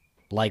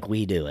like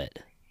we do it.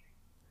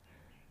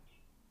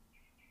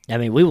 I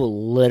mean, we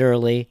will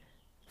literally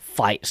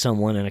fight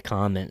someone in a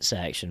comment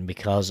section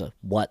because of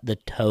what the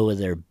toe of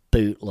their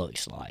boot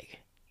looks like.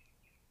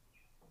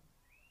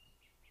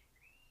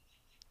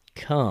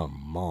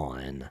 Come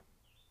on.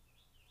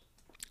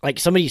 Like,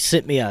 somebody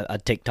sent me a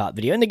TikTok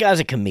video, and the guy's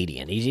a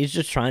comedian. He's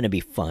just trying to be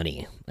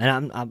funny.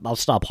 And I'll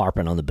stop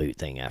harping on the boot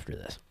thing after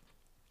this.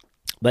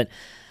 But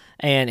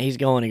And he's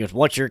going, he goes,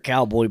 what's your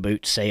cowboy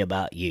boots say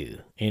about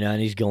you?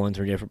 And he's going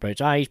through different boots.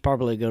 He's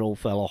probably a good old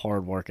fellow,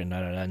 hardworking, da,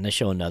 da, da. And they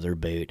show another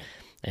boot.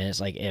 And it's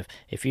like,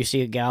 if you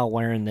see a gal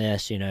wearing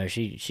this,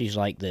 she's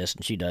like this,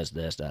 and she does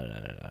this, da, da,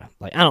 da, da.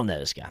 Like, I don't know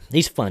this guy.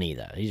 He's funny,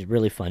 though. He's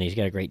really funny. He's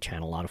got a great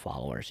channel, a lot of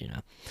followers,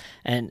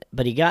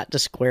 But he got to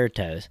square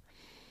toes.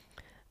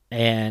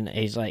 And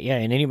he's like, yeah,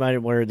 and anybody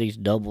wear these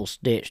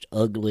double-stitched,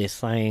 ugly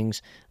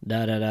things,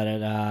 da, da, da, da,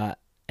 da.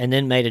 And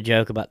then made a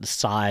joke about the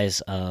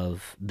size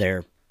of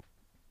their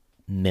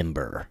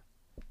member.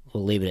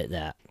 We'll leave it at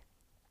that.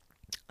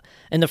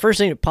 And the first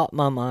thing that popped in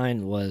my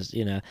mind was,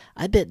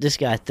 I bet this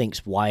guy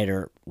thinks Wyatt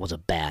Earp was a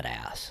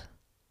badass.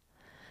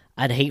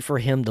 I'd hate for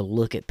him to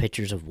look at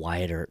pictures of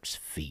Wyatt Earp's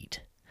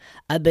feet.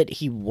 I bet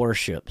he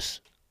worships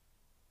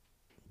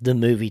the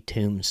movie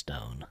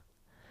Tombstone.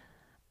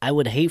 I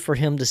would hate for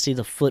him to see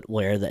the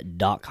footwear that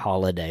Doc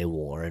Holliday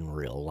wore in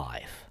real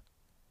life.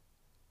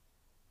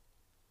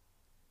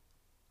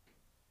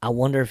 I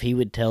wonder if he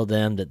would tell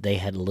them that they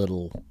had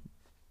little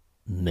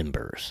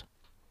members.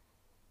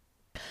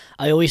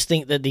 I always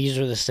think that these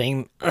are the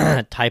same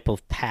type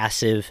of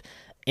passive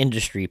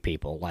industry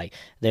people. Like,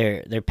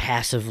 they're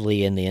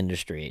passively in the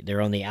industry.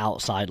 They're on the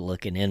outside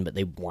looking in, but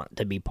they want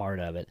to be part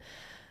of it.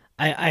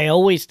 I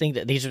always think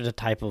that these are the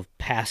type of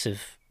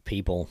passive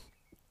people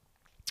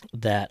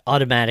that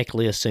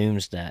automatically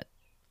assumes that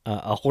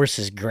a horse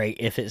is great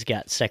if it's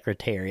got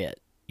secretariat,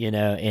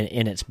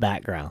 in its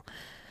background.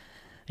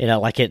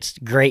 Like it's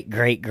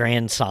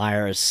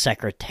great-great-grandsire's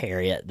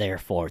secretariat,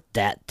 therefore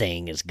that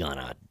thing is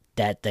gonna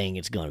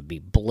be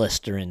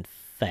blistering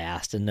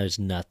fast and knows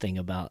nothing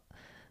about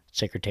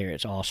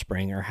secretariat's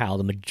offspring or how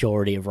the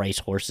majority of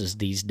racehorses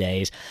these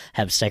days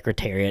have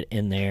secretariat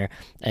in there,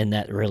 and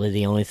that really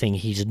the only thing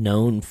he's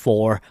known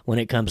for when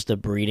it comes to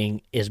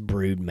breeding is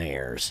brood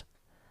mares.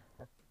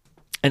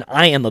 And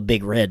I am a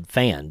Big Red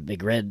fan.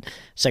 Big Red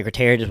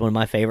Secretariat is one of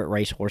my favorite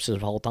race horses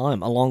of all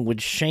time, along with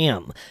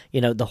Sham,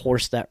 the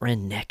horse that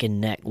ran neck and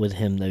neck with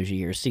him those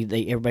years. See,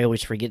 everybody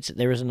always forgets that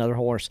there was another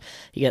horse.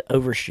 He got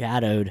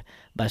overshadowed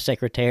by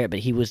Secretariat,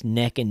 but he was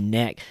neck and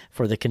neck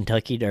for the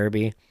Kentucky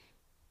Derby.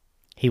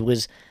 He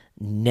was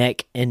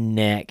neck and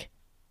neck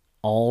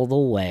all the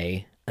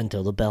way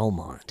until the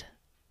Belmont.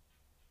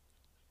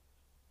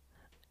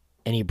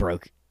 And he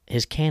broke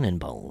his cannon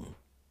bone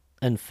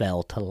and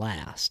fell to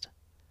last.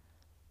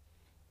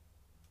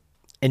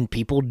 And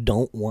people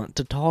don't want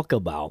to talk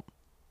about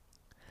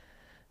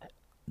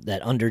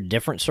that under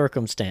different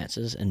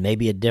circumstances and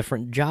maybe a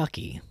different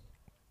jockey,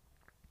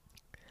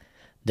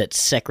 that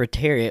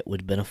Secretariat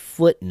would have been a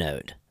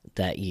footnote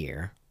that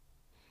year,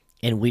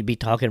 and we'd be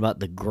talking about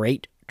the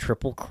great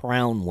Triple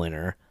Crown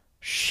winner,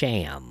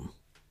 Sham.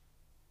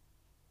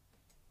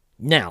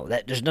 Now,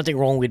 there's nothing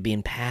wrong with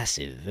being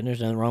passive, and there's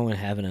nothing wrong with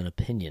having an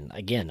opinion.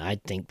 Again, I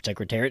think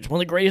Secretariat's one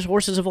of the greatest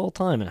horses of all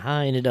time, and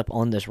how I ended up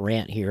on this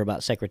rant here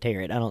about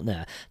Secretariat, I don't know.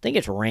 I think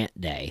it's rant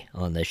day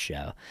on this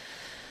show.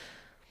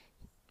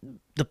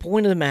 The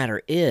point of the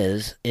matter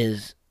is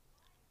if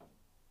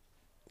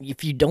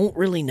you don't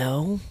really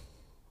know,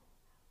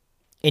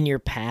 and you're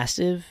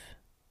passive,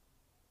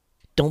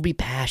 don't be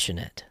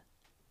passionate.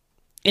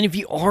 And if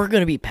you are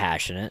going to be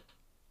passionate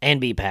and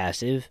be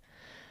passive,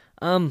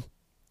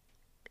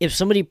 if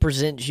somebody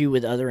presents you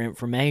with other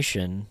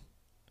information,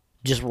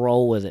 just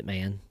roll with it,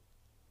 man.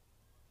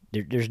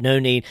 There's no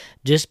need.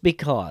 Just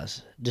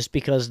because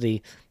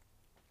the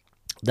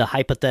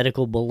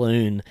hypothetical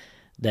balloon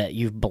that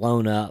you've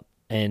blown up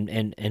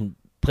and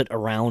put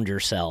around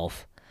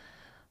yourself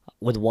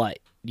with what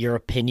your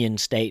opinion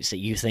states that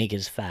you think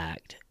is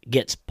fact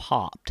gets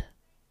popped,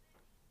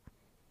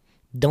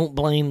 don't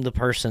blame the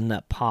person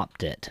that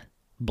popped it.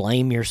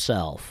 Blame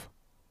yourself.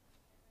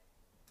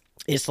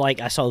 It's like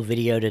I saw a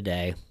video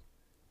today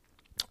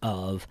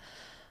of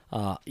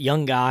a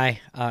young guy,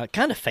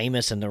 kind of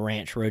famous in the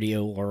ranch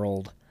rodeo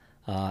world.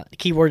 The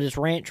keyword is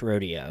ranch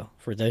rodeo.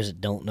 For those that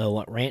don't know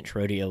what ranch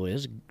rodeo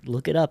is,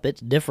 look it up. It's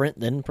different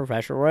than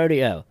professional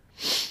rodeo.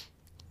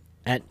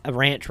 At a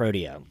ranch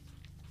rodeo,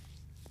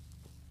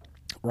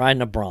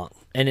 riding a bronc.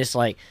 And it's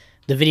like,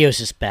 the video's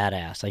just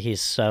badass. Like,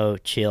 he's so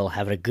chill,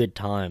 having a good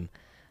time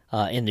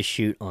in the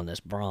shoot on this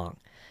bronc.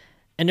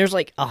 And there's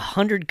like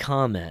 100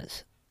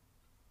 comments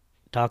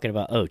talking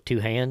about, two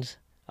hands?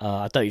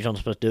 I thought you were only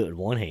supposed to do it with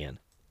one hand.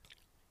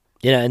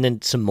 And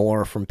then some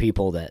more from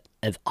people that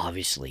have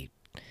obviously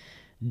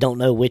don't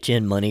know which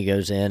end money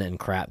goes in and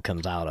crap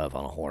comes out of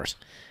on a horse.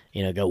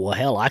 Go, well,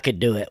 hell, I could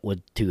do it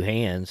with two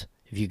hands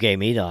if you gave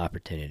me the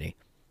opportunity.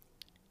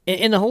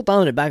 And the whole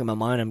time in the back of my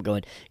mind, I'm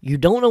going, you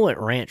don't know what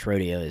ranch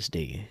rodeo is, do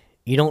you?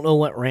 You don't know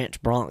what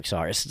ranch broncs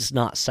are. It's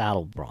not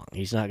saddle bronc.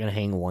 He's not going to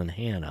hang one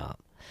hand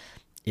up.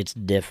 It's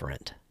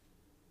different.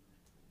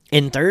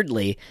 And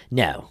thirdly,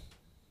 no,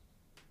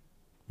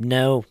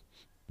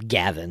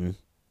 Gavin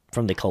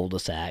from the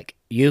cul-de-sac,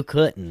 you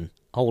couldn't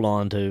hold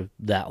on to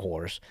that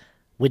horse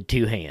with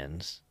two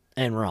hands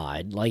and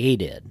ride like he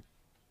did.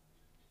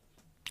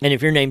 And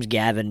if your name's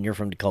Gavin and you're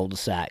from the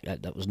cul-de-sac,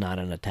 that was not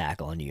an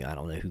attack on you. I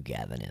don't know who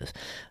Gavin is.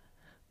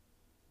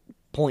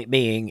 Point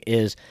being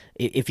is,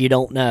 if you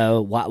don't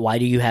know, why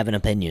do you have an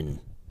opinion?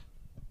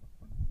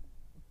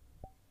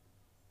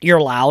 You're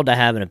allowed to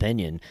have an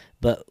opinion,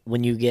 but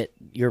when you get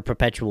your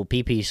perpetual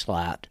pee-pee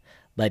slapped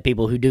by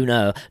people who do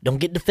know, don't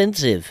get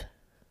defensive.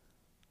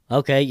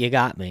 Okay, you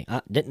got me.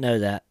 I didn't know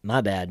that.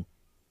 My bad.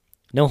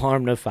 No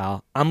harm, no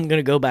foul. I'm going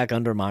to go back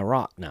under my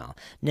rock now.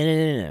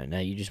 No. Now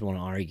you just want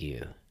to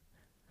argue.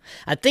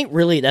 I think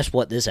really that's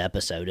what this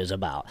episode is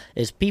about,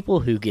 is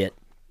people who get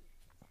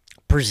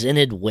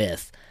presented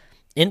with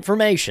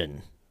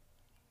information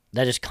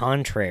that is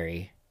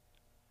contrary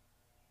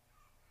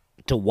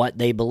to what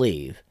they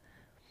believe,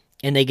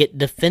 and they get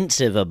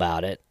defensive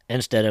about it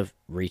instead of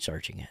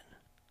researching it.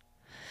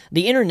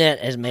 The internet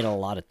has made a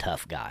lot of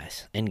tough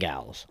guys and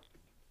gals.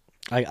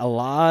 Like, a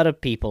lot of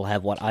people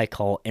have what I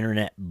call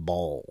internet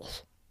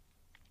balls.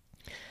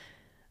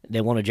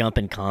 They want to jump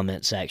in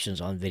comment sections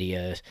on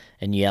videos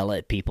and yell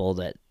at people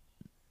that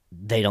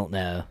they don't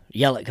know,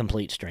 yell at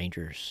complete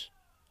strangers.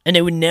 And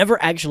they would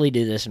never actually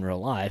do this in real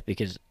life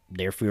because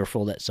they're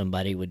fearful that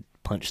somebody would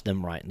punch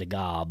them right in the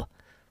gob.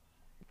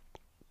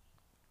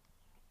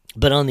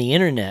 But on the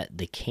internet,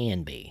 they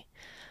can be.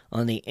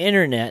 On the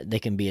internet, they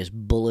can be as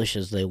bullish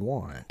as they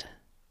want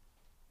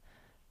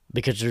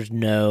because there's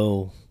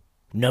no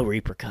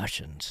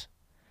repercussions.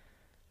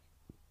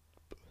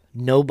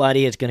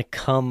 Nobody is going to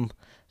come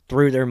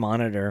through their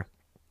monitor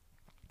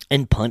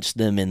and punch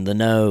them in the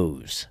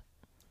nose.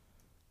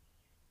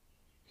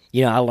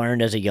 You know, I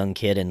learned as a young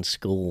kid in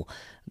school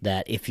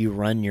that if you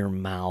run your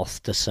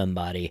mouth to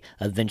somebody,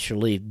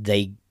 eventually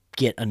they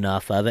get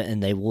enough of it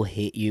and they will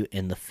hit you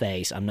in the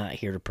face. I'm not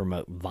here to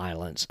promote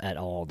violence at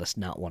all. That's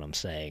not what I'm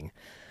saying.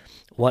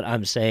 What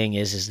I'm saying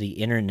is the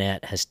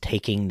internet has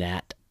taken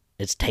that.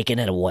 It's taken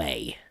it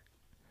away.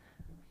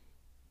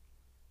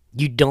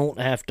 You don't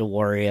have to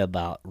worry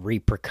about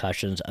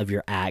repercussions of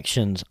your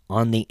actions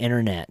on the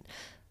internet,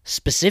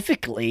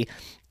 specifically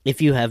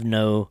if you have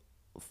no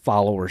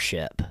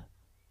followership.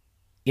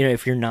 You know,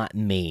 if you're not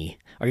me,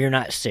 or you're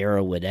not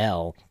Sarah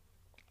Waddell,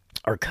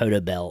 or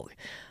Coda Belk,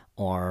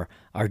 or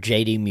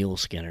JD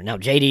Muleskinner. Now,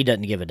 JD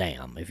doesn't give a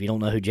damn. If you don't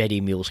know who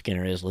JD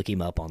Muleskinner is, look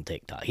him up on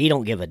TikTok. He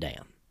don't give a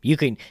damn.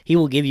 He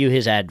will give you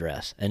his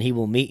address, and he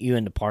will meet you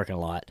in the parking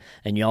lot,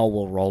 and y'all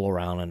will roll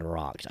around in the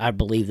rocks. I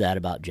believe that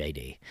about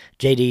JD.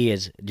 JD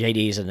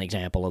is an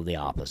example of the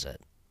opposite.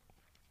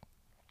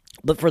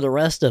 But for the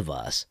rest of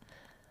us,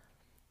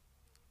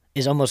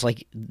 it's almost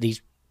like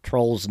these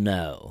trolls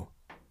know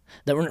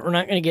that we're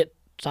not going to get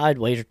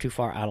sideways or too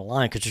far out of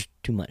line because there's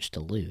too much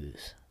to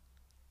lose.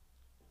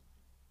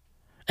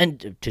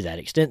 And to that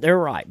extent, they're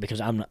right,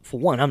 because I'm not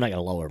going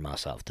to lower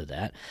myself to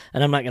that,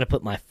 and I'm not going to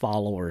put my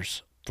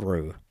followers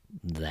through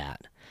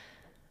that.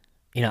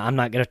 You know, I'm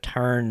not going to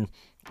turn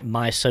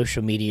my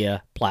social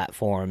media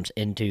platforms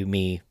into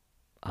me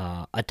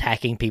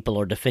attacking people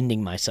or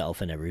defending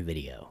myself in every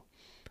video.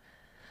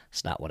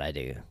 It's not what I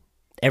do.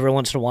 Every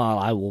once in a while,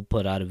 I will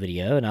put out a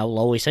video, and I will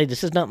always say,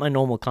 this is not my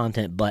normal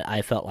content, but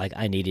I felt like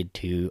I needed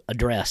to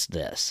address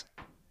this.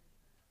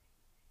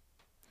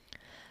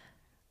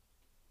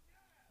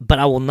 But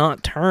I will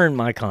not turn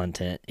my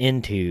content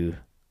into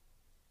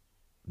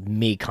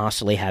me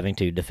constantly having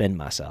to defend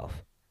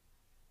myself,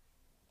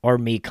 or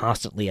me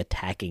constantly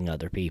attacking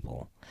other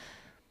people.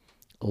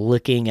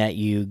 Looking at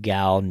you,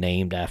 gal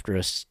named after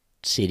a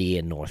city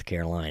in North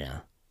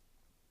Carolina.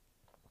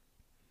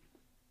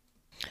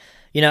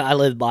 You know, I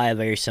live by a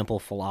very simple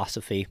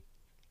philosophy,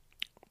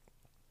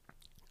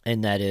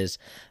 and that is,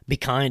 be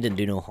kind and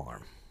do no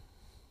harm.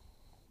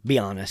 Be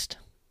honest.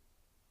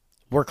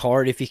 Work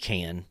hard if you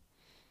can.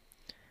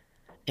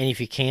 And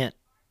if you can't,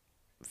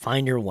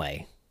 find your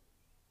way.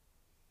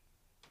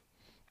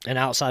 And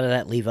outside of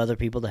that, leave other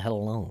people the hell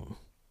alone.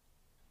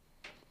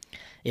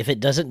 If it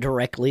doesn't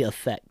directly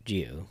affect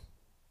you,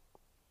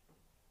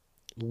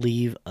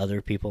 leave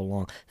other people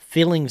alone.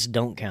 Feelings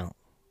don't count.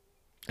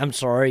 I'm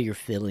sorry your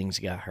feelings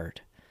got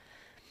hurt.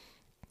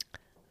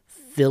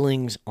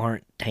 Feelings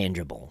aren't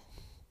tangible.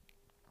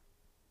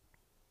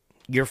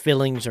 Your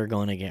feelings are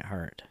going to get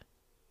hurt.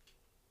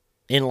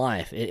 In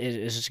life,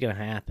 it's just going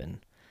to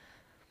happen.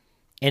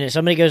 And if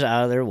somebody goes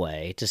out of their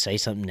way to say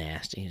something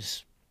nasty,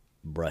 just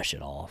brush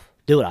it off.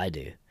 Do what I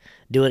do.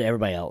 Do what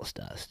everybody else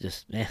does.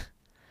 Just,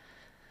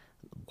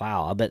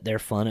 wow, I bet they're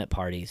fun at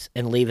parties.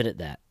 And leave it at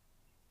that.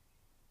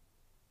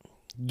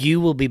 You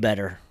will be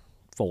better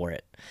for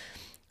it.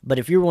 But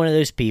if you're one of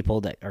those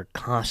people that are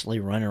constantly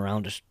running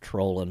around just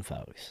trolling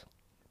folks,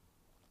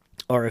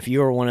 or if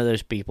you're one of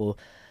those people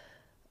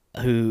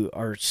who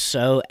are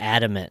so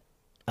adamant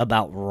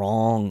about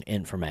wrong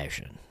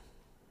information,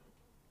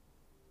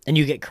 and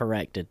you get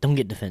corrected, don't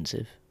get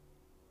defensive.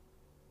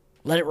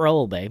 Let it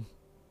roll, babe.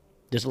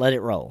 Just let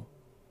it roll.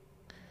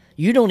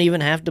 You don't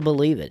even have to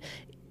believe it.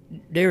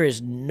 There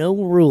is no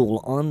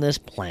rule on this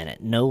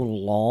planet, no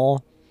law,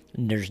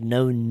 there's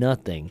no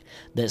nothing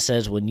that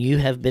says when you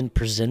have been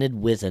presented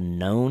with a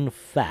known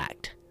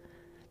fact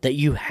that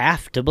you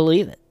have to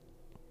believe it.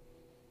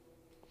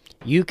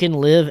 You can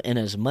live in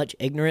as much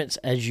ignorance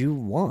as you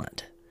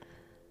want.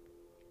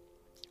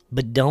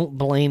 But don't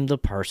blame the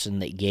person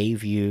that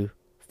gave you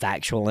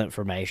factual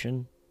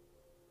information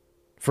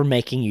for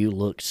making you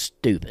look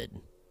stupid.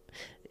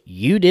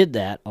 You did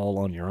that all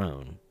on your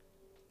own.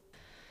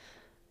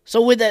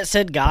 So with that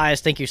said,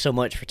 guys, thank you so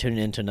much for tuning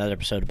in to another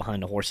episode of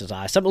Behind the Horse's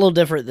Eye. Something a little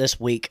different this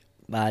week.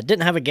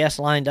 Didn't have a guest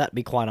lined up, to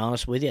be quite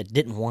honest with you. I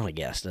didn't want a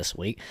guest this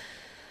week.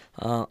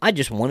 I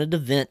just wanted to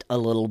vent a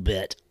little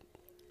bit.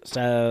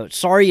 So,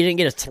 sorry you didn't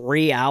get a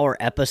 3-hour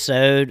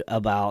episode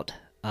about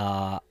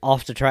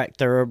off-the-track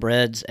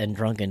thoroughbreds and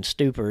drunken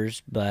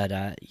stupors,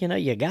 but,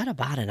 you got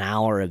about an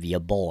hour of your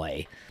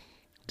boy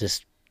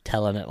just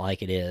telling it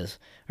like it is,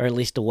 or at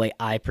least the way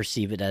I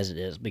perceive it as it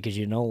is, because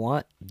you know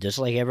what? Just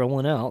like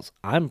everyone else,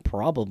 I'm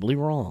probably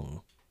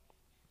wrong.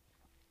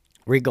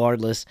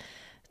 Regardless,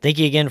 thank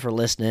you again for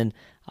listening.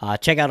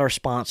 Check out our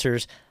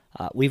sponsors.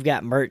 We've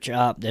got merch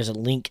up. There's a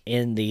link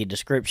in the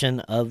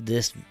description of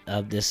this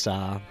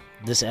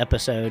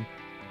episode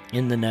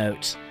in the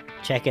notes.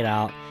 Check it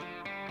out.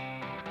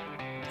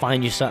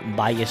 Find you something,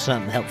 buy you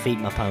something, help feed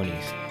my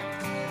ponies.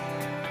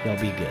 Y'all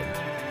be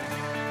good.